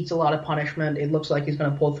round, eats a lot of punishment. It looks like he's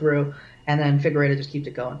going to pull through, and then Figueiredo just keeps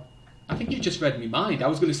it going. I think you just read my mind. I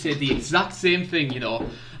was going to say the exact same thing,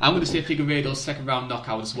 I'm going to say Figueiredo's second round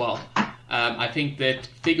knockout as well. I think that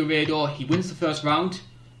Figueiredo, he wins the first round.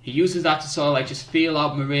 He uses that to sort of like just feel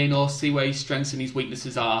out Moreno, see where his strengths and his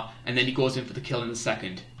weaknesses are, and then he goes in for the kill in the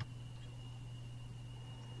second.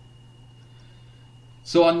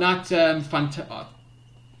 So on that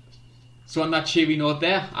cheery note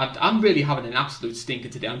there, I'm really having an absolute stinker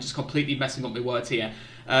today. I'm just completely messing up my words here.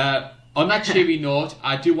 On that cheery note,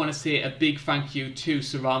 I do want to say a big thank you to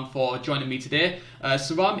Saram for joining me today.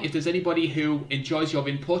 Saram, if there's anybody who enjoys your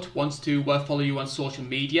input, wants to follow you on social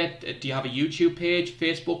media, do you have a YouTube page,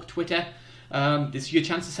 Facebook, Twitter? This is your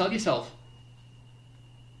chance to sell yourself.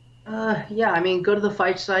 I mean, go to the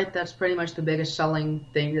fight site. That's pretty much the biggest selling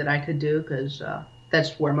thing that I could do because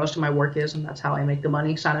that's where most of my work is, and that's how I make the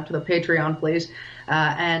money. Sign up to the Patreon, please.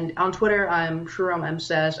 And on Twitter, I'm Shriram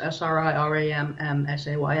Msays,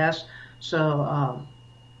 SRIRAMMSAYS. So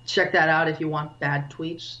check that out if you want bad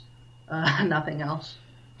tweets. Nothing else.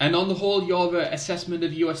 And on the whole, your assessment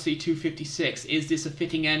of UFC 256, is this a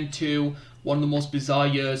fitting end to one of the most bizarre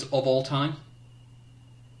years of all time?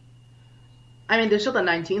 I mean, there's still the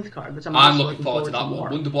 19th card, but I'm looking forward to that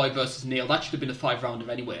one. Wonderboy versus Neil. That should have been a 5-rounder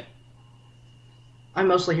anyway. I'm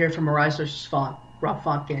mostly here for Moraes versus Font. Rob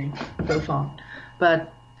Font game. Go Font.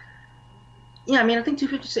 But, yeah, I mean, I think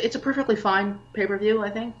 256, it's a perfectly fine pay-per-view, I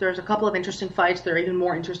think. There's a couple of interesting fights. There are even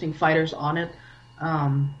more interesting fighters on it.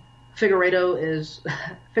 Figueiredo is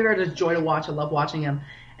joy to watch. I love watching him.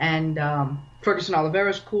 And Ferguson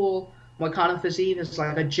Oliveira's cool. Moicano Fiziev is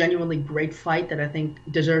like a genuinely great fight that I think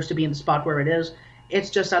deserves to be in the spot where it is. It's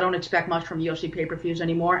just I don't expect much from UFC pay-per-views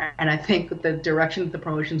anymore, and I think with the direction that the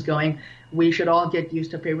promotion's going, we should all get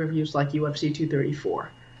used to pay-per-views like UFC 234.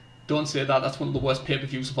 Don't say that. That's one of the worst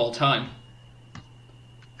pay-per-views of all time.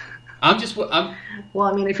 Well,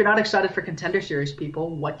 I mean, if you're not excited for Contender Series,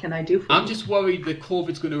 people, what can I do for you? I'm just worried that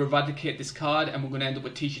COVID's going to eradicate this card, and we're going to end up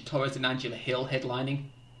with Tisha Torres and Angela Hill headlining.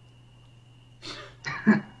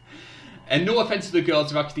 And no offence to the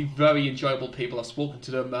girls, they're actually very enjoyable people. I've spoken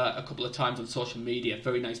to them a couple of times on social media.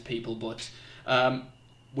 Very nice people, but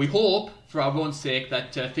we hope, for our own sake,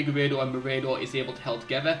 that Figueiredo and Moreno is able to hold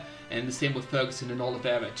together. And the same with Ferguson and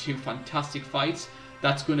Oliveira. 2 fantastic fights.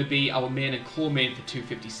 That's going to be our main and co-main for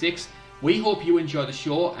 256. We hope you enjoy the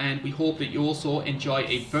show, and we hope that you also enjoy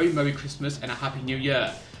a very Merry Christmas and a Happy New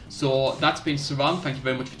Year. So that's been Saram. Thank you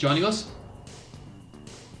very much for joining us.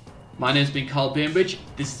 My name's been Carl Bainbridge.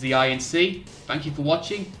 This is the INC. Thank you for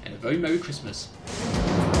watching, and a very Merry Christmas.